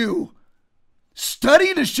with you?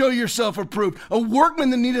 Study to show yourself approved, a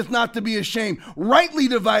workman that needeth not to be ashamed, rightly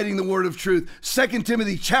dividing the word of truth. 2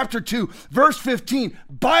 Timothy chapter 2, verse 15.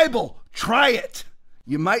 Bible, try it.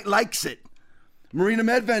 You might likes it. Marina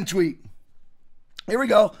Medven tweet. Here we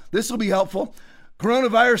go. This will be helpful.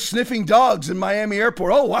 Coronavirus sniffing dogs in Miami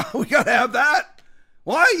airport. Oh, wow. We got to have that.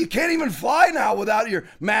 Why? You can't even fly now without your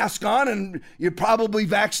mask on, and you're probably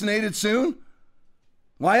vaccinated soon.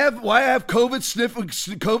 Why have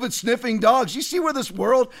COVID sniffing dogs? You see where this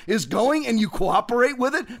world is going, and you cooperate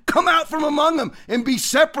with it? Come out from among them and be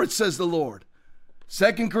separate, says the Lord.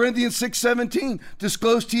 2 Corinthians 6:17.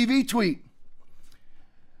 Disclosed TV tweet.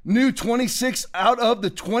 New 26 out of the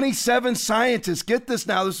 27 scientists. Get this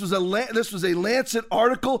now. This was a Lancet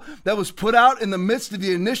article that was put out in the midst of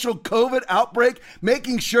the initial COVID outbreak,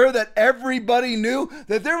 making sure that everybody knew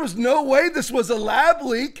that there was no way this was a lab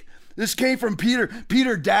leak. This came from Peter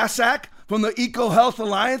Daszak from the EcoHealth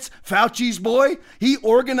Alliance, Fauci's boy. He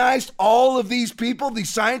organized all of these people,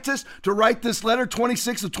 these scientists, to write this letter,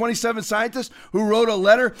 26 of 27 scientists who wrote a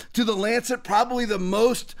letter to the Lancet, probably the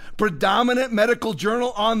most predominant medical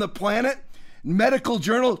journal on the planet. Medical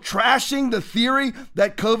journal trashing the theory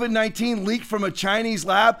that COVID-19 leaked from a Chinese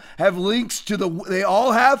lab, have links to they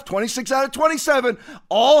all have, 26 out of 27,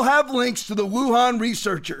 all have links to the Wuhan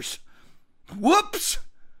researchers. Whoops.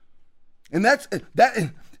 And that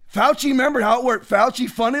Fauci, remember how it worked. Fauci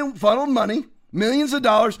funneled money, millions of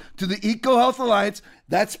dollars, to the EcoHealth Alliance.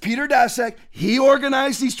 That's Peter Daszak. He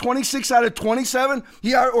organized these 26 out of 27.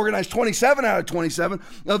 He organized 27 out of 27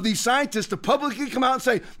 of these scientists to publicly come out and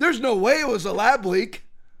say, there's no way it was a lab leak.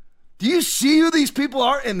 Do you see who these people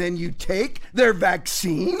are? And then you take their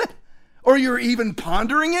vaccine, or you're even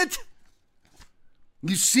pondering it?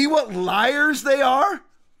 You see what liars they are?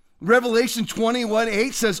 Revelation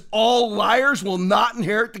 21:8 says all liars will not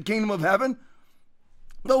inherit the kingdom of heaven,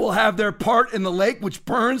 but will have their part in the lake which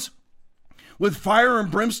burns with fire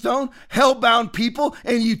and brimstone, hell-bound people,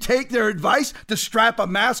 and you take their advice to strap a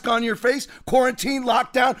mask on your face, quarantine,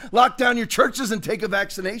 lock down your churches, and take a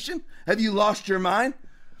vaccination? Have you lost your mind?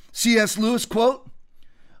 C.S. Lewis quote,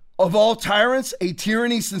 "Of all tyrants, a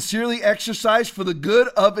tyranny sincerely exercised for the good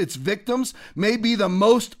of its victims may be the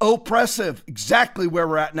most oppressive." Exactly where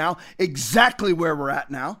we're at now. Exactly where we're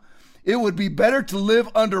at now. It would be better to live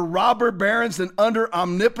under robber barons than under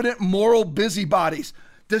omnipotent moral busybodies.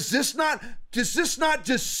 Does this not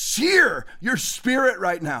just sear your spirit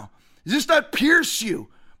right now? Does this not pierce you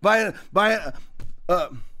by an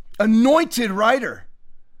anointed writer?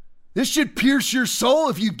 This should pierce your soul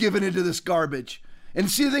if you've given into this garbage. And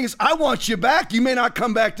see, the thing is, I want you back. You may not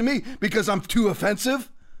come back to me because I'm too offensive,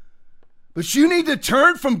 but you need to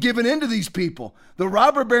turn from giving in to these people. The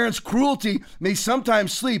robber baron's cruelty may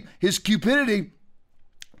sometimes sleep. His cupidity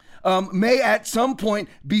may at some point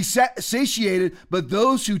be satiated, but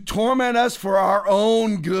those who torment us for our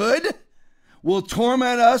own good will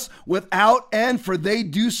torment us without end, for they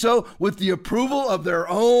do so with the approval of their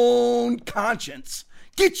own conscience.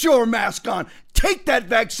 Get your mask on. Take that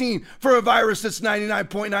vaccine for a virus that's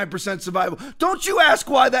 99.9% survival. Don't you ask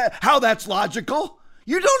how that's logical.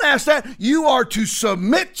 You don't ask that. You are to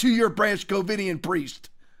submit to your Branch Covidian priest.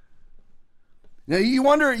 Now you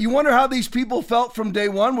wonder how these people felt from day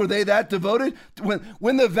one. Were they that devoted?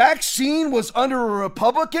 When the vaccine was under a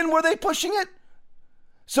Republican, were they pushing it?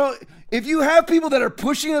 So if you have people that are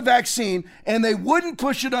pushing a vaccine and they wouldn't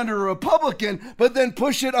push it under a Republican, but then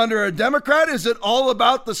push it under a Democrat, is it all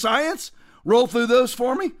about the science? Roll through those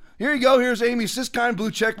for me. Here you go. Here's Amy Siskine,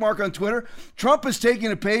 blue check mark on Twitter. Trump is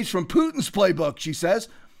taking a page from Putin's playbook, she says,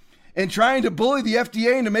 and trying to bully the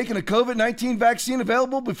FDA into making a COVID-19 vaccine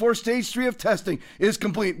available before stage 3 of testing is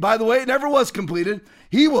complete. By the way, it never was completed.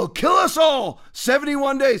 He will kill us all.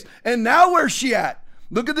 71 days. And now where's she at?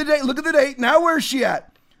 Look at the date. Look at the date. Now where's she at?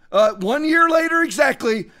 1 year later,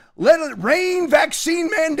 exactly. Let it rain vaccine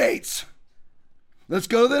mandates. Let's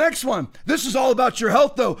go to the next one. This is all about your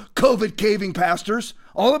health, though, COVID caving pastors.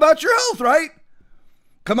 All about your health, right?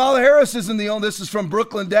 Kamala Harris isn't the only, this is from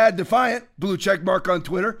Brooklyn Dad Defiant, blue check mark on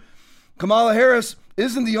Twitter. Kamala Harris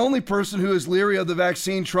isn't the only person who is leery of the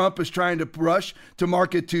vaccine Trump is trying to rush to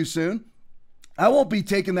market too soon. I won't be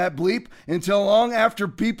taking that bleep until long after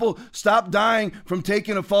people stop dying from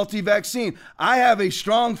taking a faulty vaccine. I have a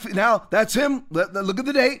strong, now that's him. Look at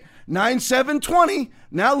the date, 9/7/20.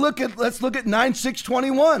 Now let's look at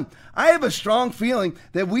 9/6/21. I have a strong feeling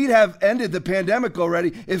that we'd have ended the pandemic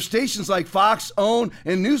already if stations like Fox, OWN,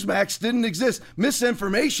 and Newsmax didn't exist.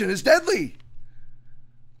 Misinformation is deadly.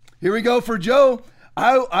 Here we go for Joe.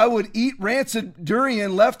 I would eat rancid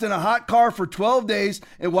durian left in a hot car for 12 days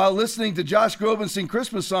and while listening to Josh Groban sing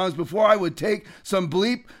Christmas songs before I would take some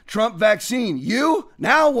bleep Trump vaccine. You?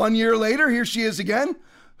 Now, 1 year later, here she is again.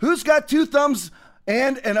 Who's got 2 thumbs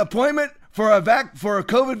and an appointment for a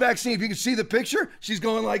COVID vaccine? If you can see the picture, she's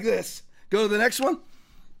going like this. Go to the next one.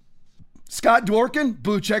 Scott Dworkin,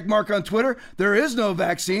 blue check mark on Twitter. There is no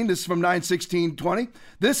vaccine. This is from 9/16/20.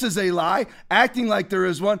 This is a lie. Acting like there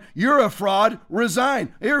is one. You're a fraud.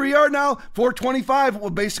 Resign. Here we are now, 4/25,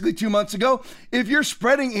 well, basically 2 months ago. If you're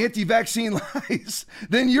spreading anti-vaccine lies,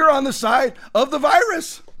 then you're on the side of the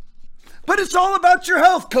virus. But it's all about your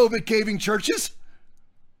health, COVID caving churches.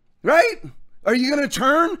 Right? Are you going to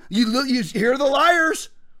turn? You hear the liars.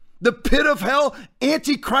 The pit of hell,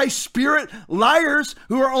 antichrist spirit liars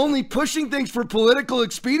who are only pushing things for political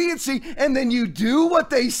expediency, and then you do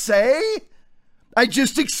what they say? I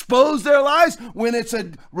just exposed their lies. When it's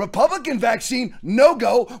a Republican vaccine, no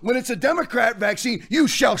go. When it's a Democrat vaccine, you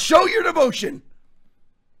shall show your devotion.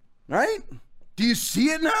 Right? Do you see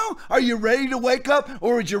it now? Are you ready to wake up,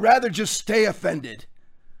 or would you rather just stay offended?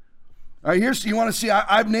 All right, here's, you want to see,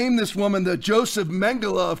 I've named this woman the Joseph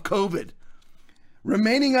Mengele of COVID.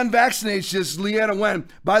 Remaining unvaccinated is Leanna Wen.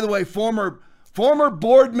 By the way, former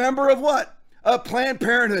board member of what? Of Planned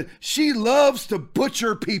Parenthood. She loves to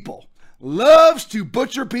butcher people. Loves to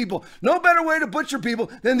butcher people. No better way to butcher people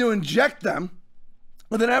than to inject them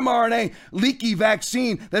with an mRNA leaky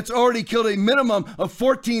vaccine that's already killed a minimum of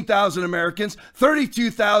 14,000 Americans,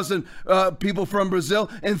 32,000 people from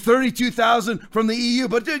Brazil, and 32,000 from the EU.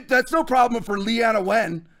 But that's no problem for Leanna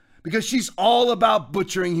Wen, because she's all about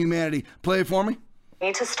butchering humanity. Play it for me.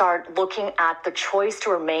 Need to start looking at the choice to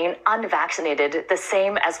remain unvaccinated the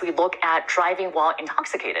same as we look at driving while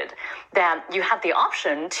intoxicated. That you have the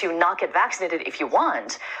option to not get vaccinated if you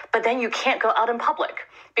want, but then you can't go out in public.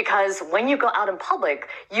 Because when you go out in public,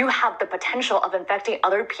 you have the potential of infecting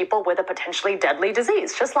other people with a potentially deadly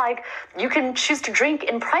disease. Just like you can choose to drink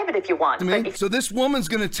in private if you want. So this woman's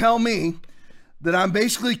going to tell me that I'm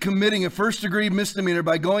basically committing a first-degree misdemeanor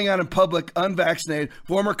by going out in public unvaccinated.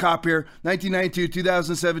 Former cop here, 1992,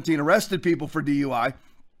 2017, arrested people for DUI.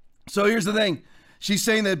 So here's the thing. She's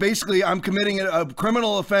saying that basically I'm committing a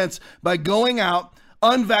criminal offense by going out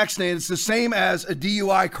unvaccinated. It's the same as a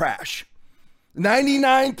DUI crash.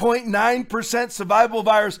 99.9% survivable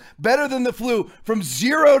virus, better than the flu, from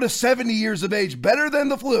 0 to 70 years of age, better than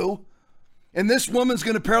the flu. And this woman's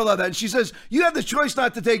going to parallel that. And she says, you have the choice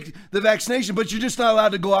not to take the vaccination, but you're just not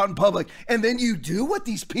allowed to go out in public. And then you do what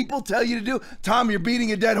these people tell you to do. Tom, you're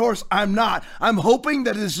beating a dead horse. I'm not. I'm hoping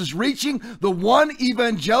that this is reaching the one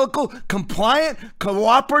evangelical, compliant,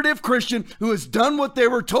 cooperative Christian who has done what they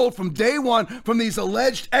were told from day one from these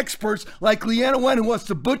alleged experts like Leanna Wen, who wants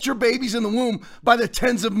to butcher babies in the womb by the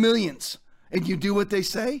tens of millions. And you do what they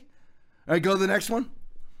say? All right, go to the next one.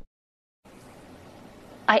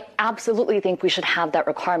 I absolutely think we should have that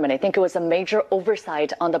requirement. I think it was a major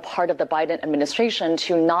oversight on the part of the Biden administration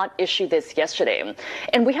to not issue this yesterday.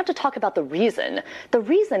 And we have to talk about the reason. The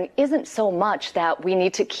reason isn't so much that we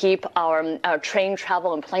need to keep our train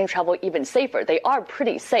travel and plane travel even safer. They are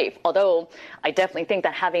pretty safe, although I definitely think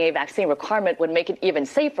that having a vaccine requirement would make it even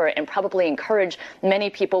safer and probably encourage many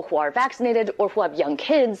people who are vaccinated or who have young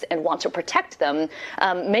kids and want to protect them.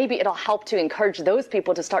 Maybe it'll help to encourage those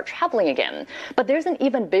people to start traveling again. But there's an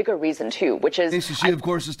even bigger reason too, which is she of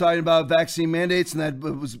course is talking about vaccine mandates, and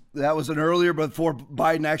that was an earlier before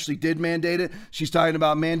Biden actually did mandate it. She's talking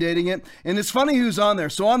about mandating it, and it's funny who's on there.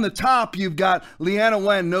 So on the top you've got Leanna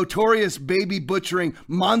Wen, notorious baby butchering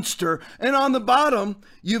monster, and on the bottom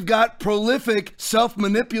you've got prolific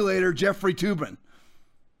self-manipulator Jeffrey Toobin,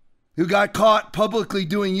 who got caught publicly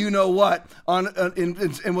doing you know what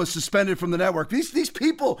and was suspended from the network. These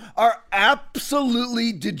people are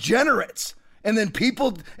absolutely degenerates. And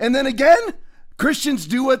then again, Christians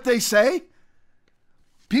do what they say.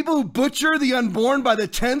 People who butcher the unborn by the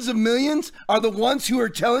tens of millions are the ones who are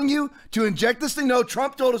telling you to inject this thing. No,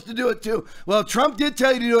 Trump told us to do it too. Well, Trump did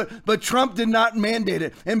tell you to do it, but Trump did not mandate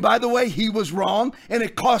it. And by the way, he was wrong, and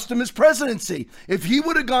it cost him his presidency. If he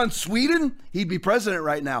would have gone Sweden, he'd be president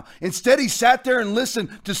right now. Instead, he sat there and listened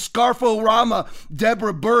to Scarfo Rama,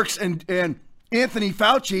 Deborah Birx, and Anthony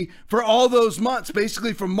Fauci for all those months,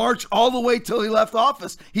 basically from March all the way till he left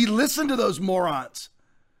office. He listened to those morons.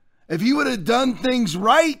 If he would have done things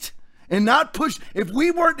right and not pushed, if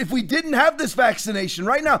we didn't have this vaccination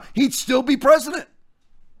right now, he'd still be president.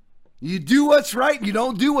 You do what's right. You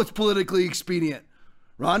don't do what's politically expedient.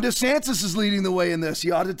 Ron DeSantis is leading the way in this.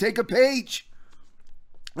 You ought to take a page.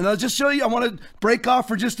 And I'll just show you, I want to break off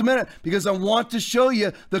for just a minute because I want to show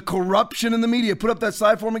you the corruption in the media. Put up that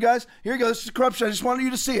slide for me, guys. Here you go. This is corruption. I just wanted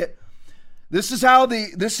you to see it. This is how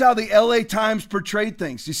the LA Times portrayed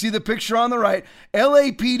things. You see the picture on the right.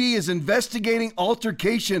 LAPD is investigating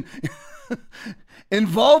altercation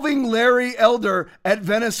involving Larry Elder at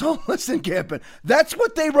Venice homeless encampment. That's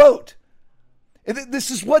what they wrote. This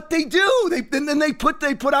is what they do. They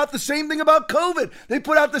put out the same thing about COVID. They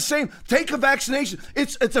put out the same, take a vaccination.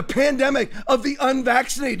 It's a pandemic of the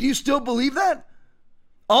unvaccinated. Do you still believe that?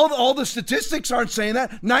 All the statistics aren't saying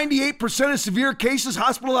that. 98% of severe cases,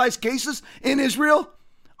 hospitalized cases in Israel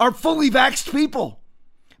are fully vaxxed people.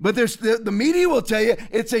 But the media will tell you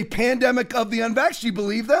it's a pandemic of the unvaxxed. You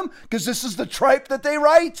believe them? Because this is the tripe that they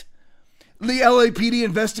write. The LAPD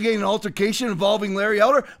investigating an altercation involving Larry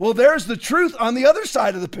Elder. Well, there's the truth on the other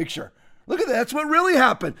side of the picture. Look at that. That's what really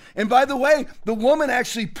happened. And by the way, the woman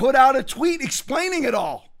actually put out a tweet explaining it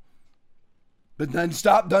all. But doesn't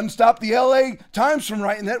stop the LA Times from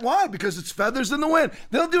writing that. Why? Because it's feathers in the wind.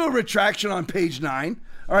 They'll do a retraction on page 9.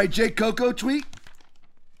 All right, Jake Coco tweet.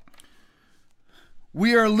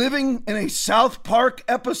 We are living in a South Park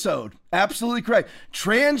episode. Absolutely correct.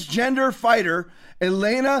 Transgender fighter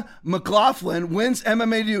Elena McLaughlin wins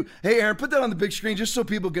MMA debut. Hey, Aaron, put that on the big screen just so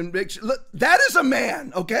people can look. That is a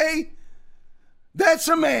man, okay? That's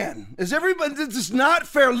a man. Is everybody? This is not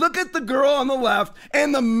fair. Look at the girl on the left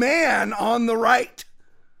and the man on the right.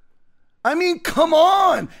 I mean, come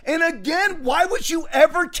on. And again, why would you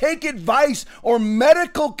ever take advice or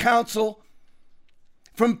medical counsel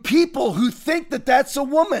from people who think that that's a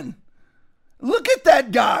woman? Look at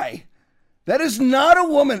that guy. That is not a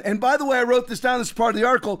woman. And by the way, I wrote this down as part of the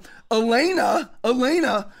article. Elena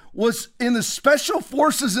was in the special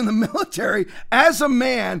forces in the military as a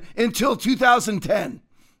man until 2010.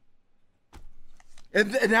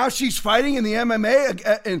 And now she's fighting in the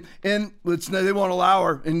MMA, and they won't allow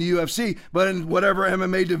her in the UFC, but in whatever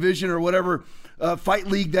MMA division or whatever fight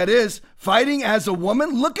league that is, fighting as a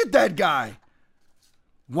woman. Look at that guy.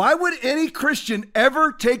 Why would any Christian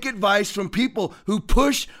ever take advice from people who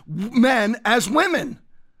push men as women?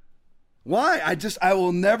 Why? I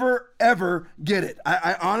will never, ever get it.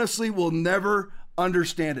 I honestly will never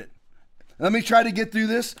understand it. Let me try to get through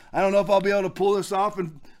this. I don't know if I'll be able to pull this off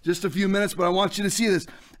in just a few minutes, but I want you to see this.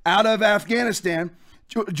 Out of Afghanistan,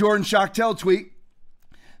 Jordan Schachtel tweet.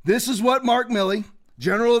 This is what Mark Milley,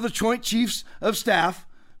 General of the Joint Chiefs of Staff,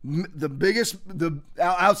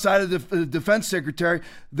 outside of the defense secretary,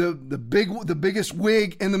 the biggest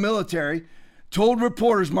wig in the military, told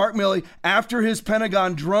reporters, Mark Milley, after his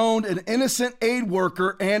Pentagon droned an innocent aid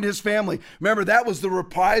worker and his family. Remember, that was the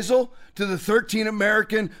reprisal to the 13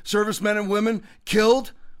 American servicemen and women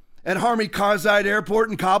killed at Harmy Karzai Airport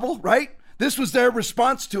in Kabul, right? This was their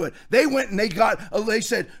response to it. They went and they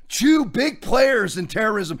said 2 big players in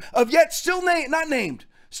terrorism, of yet still not named.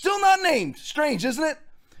 Still not named. Strange, isn't it?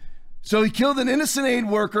 So he killed an innocent aid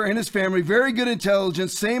worker and his family. Very good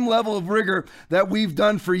intelligence, same level of rigor that we've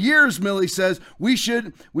done for years, Milley says.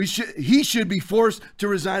 He should be forced to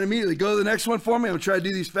resign immediately. Go to the next one for me. I'm going to try to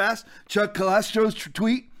do these fast. Chuck Calestro's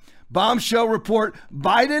tweet. Bombshell report.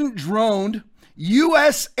 Biden droned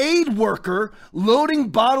U.S. aid worker loading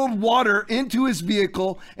bottled water into his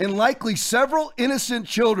vehicle and likely several innocent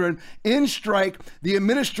children in strike the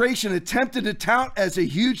administration attempted to tout as a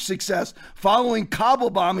huge success following Kabul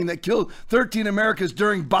bombing that killed 13 Americans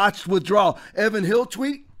during botched withdrawal. Evan Hill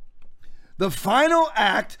tweet. The final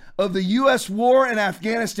act of the U.S. war in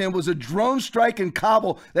Afghanistan was a drone strike in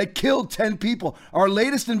Kabul that killed 10 people. Our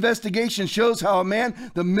latest investigation shows how a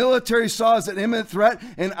man the military saw as an imminent threat,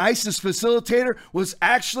 an ISIS facilitator, was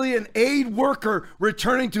actually an aid worker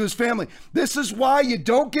returning to his family. This is why you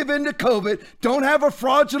don't give in to COVID, don't have a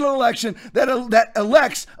fraudulent election that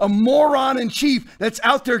elects a moron in chief that's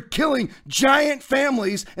out there killing giant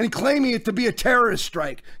families and claiming it to be a terrorist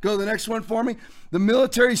strike. Go to the next one for me. The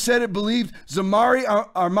military said it believed Zamari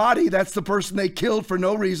Armadi, that's the person they killed for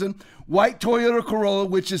no reason, white Toyota Corolla,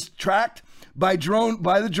 which is tracked by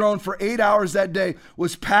the drone for 8 hours that day,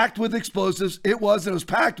 was packed with explosives. It was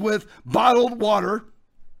packed with bottled water.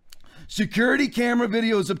 Security camera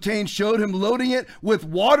videos obtained showed him loading it with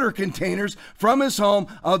water containers from his home.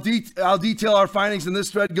 I'll detail our findings in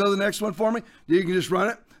this thread. Go to the next one for me. You can just run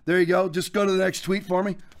it. There you go. Just go to the next tweet for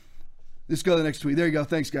me. Let's go to the next tweet. There you go.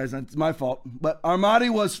 Thanks, guys. It's my fault. But Armadi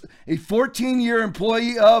was a 14-year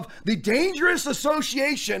employee of the Dangerous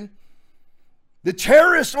Association, the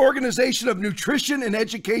terrorist organization of Nutrition and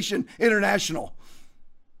Education International.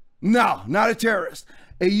 No, not a terrorist.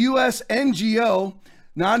 A U.S. NGO,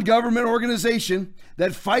 non-government organization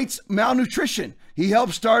that fights malnutrition. He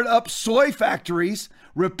helped start up soy factories,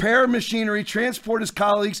 repair machinery, transport his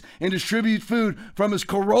colleagues, and distribute food from his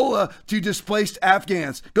Corolla to displaced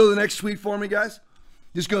Afghans. Go to the next tweet for me, guys.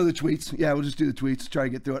 Just go to the tweets. Yeah, we'll just do the tweets. Try to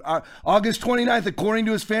get through it. August 29th, according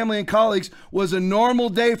to his family and colleagues, was a normal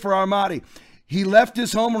day for Armadi. He left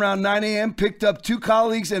his home around 9 a.m., picked up 2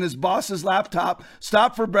 colleagues and his boss's laptop,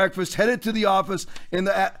 stopped for breakfast, headed to the office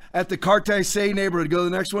at the Cartay neighborhood. Go to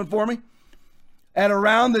the next one for me. At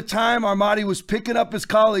around the time Armadi was picking up his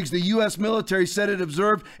colleagues, the U.S. military said it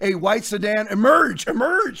observed a white sedan emerge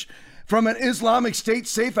from an Islamic State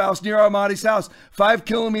safe house near Armadi's house, 5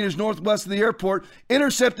 kilometers northwest of the airport,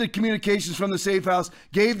 intercepted communications from the safe house,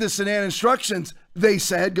 gave the sedan instructions, they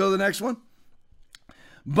said. Go to the next one.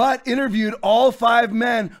 But interviewed all 5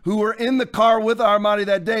 men who were in the car with Armadi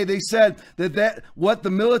that day. They said that what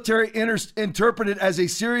the military interpreted as a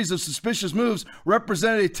series of suspicious moves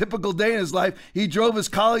represented a typical day in his life. He drove his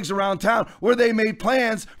colleagues around town where they made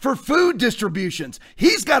plans for food distributions.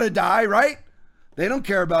 He's got to die, right? They don't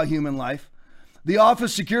care about human life. The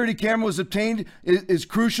office security camera was obtained is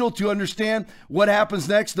crucial to understand what happens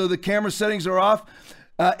next, though the camera settings are off.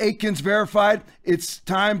 Aikens verified its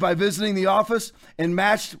time by visiting the office and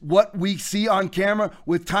matched what we see on camera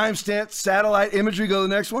with timestamp satellite imagery. Go to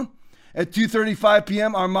the next one. At 2:35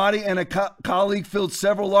 p.m., Armati and a colleague filled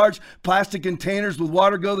several large plastic containers with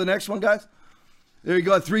water. Go to the next one, guys. There you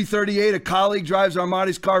go. At 3:38, a colleague drives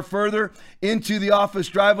Armati's car further into the office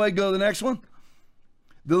driveway. Go to the next one.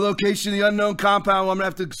 The location of the unknown compound. Well, I'm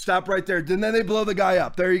going to have to stop right there. And then they blow the guy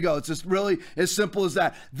up. There you go. It's just really as simple as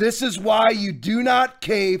that. This is why you do not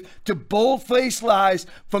cave to bold-faced lies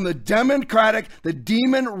from the Democratic, the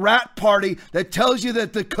demon rat party that tells you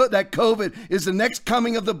that that COVID is the next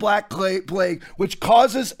coming of the Black Plague, which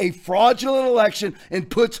causes a fraudulent election and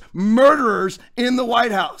puts murderers in the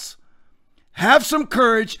White House. Have some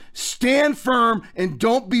courage, stand firm, and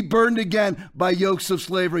don't be burdened again by yokes of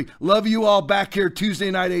slavery. Love you all. Back here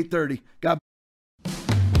Tuesday night, 8:30. God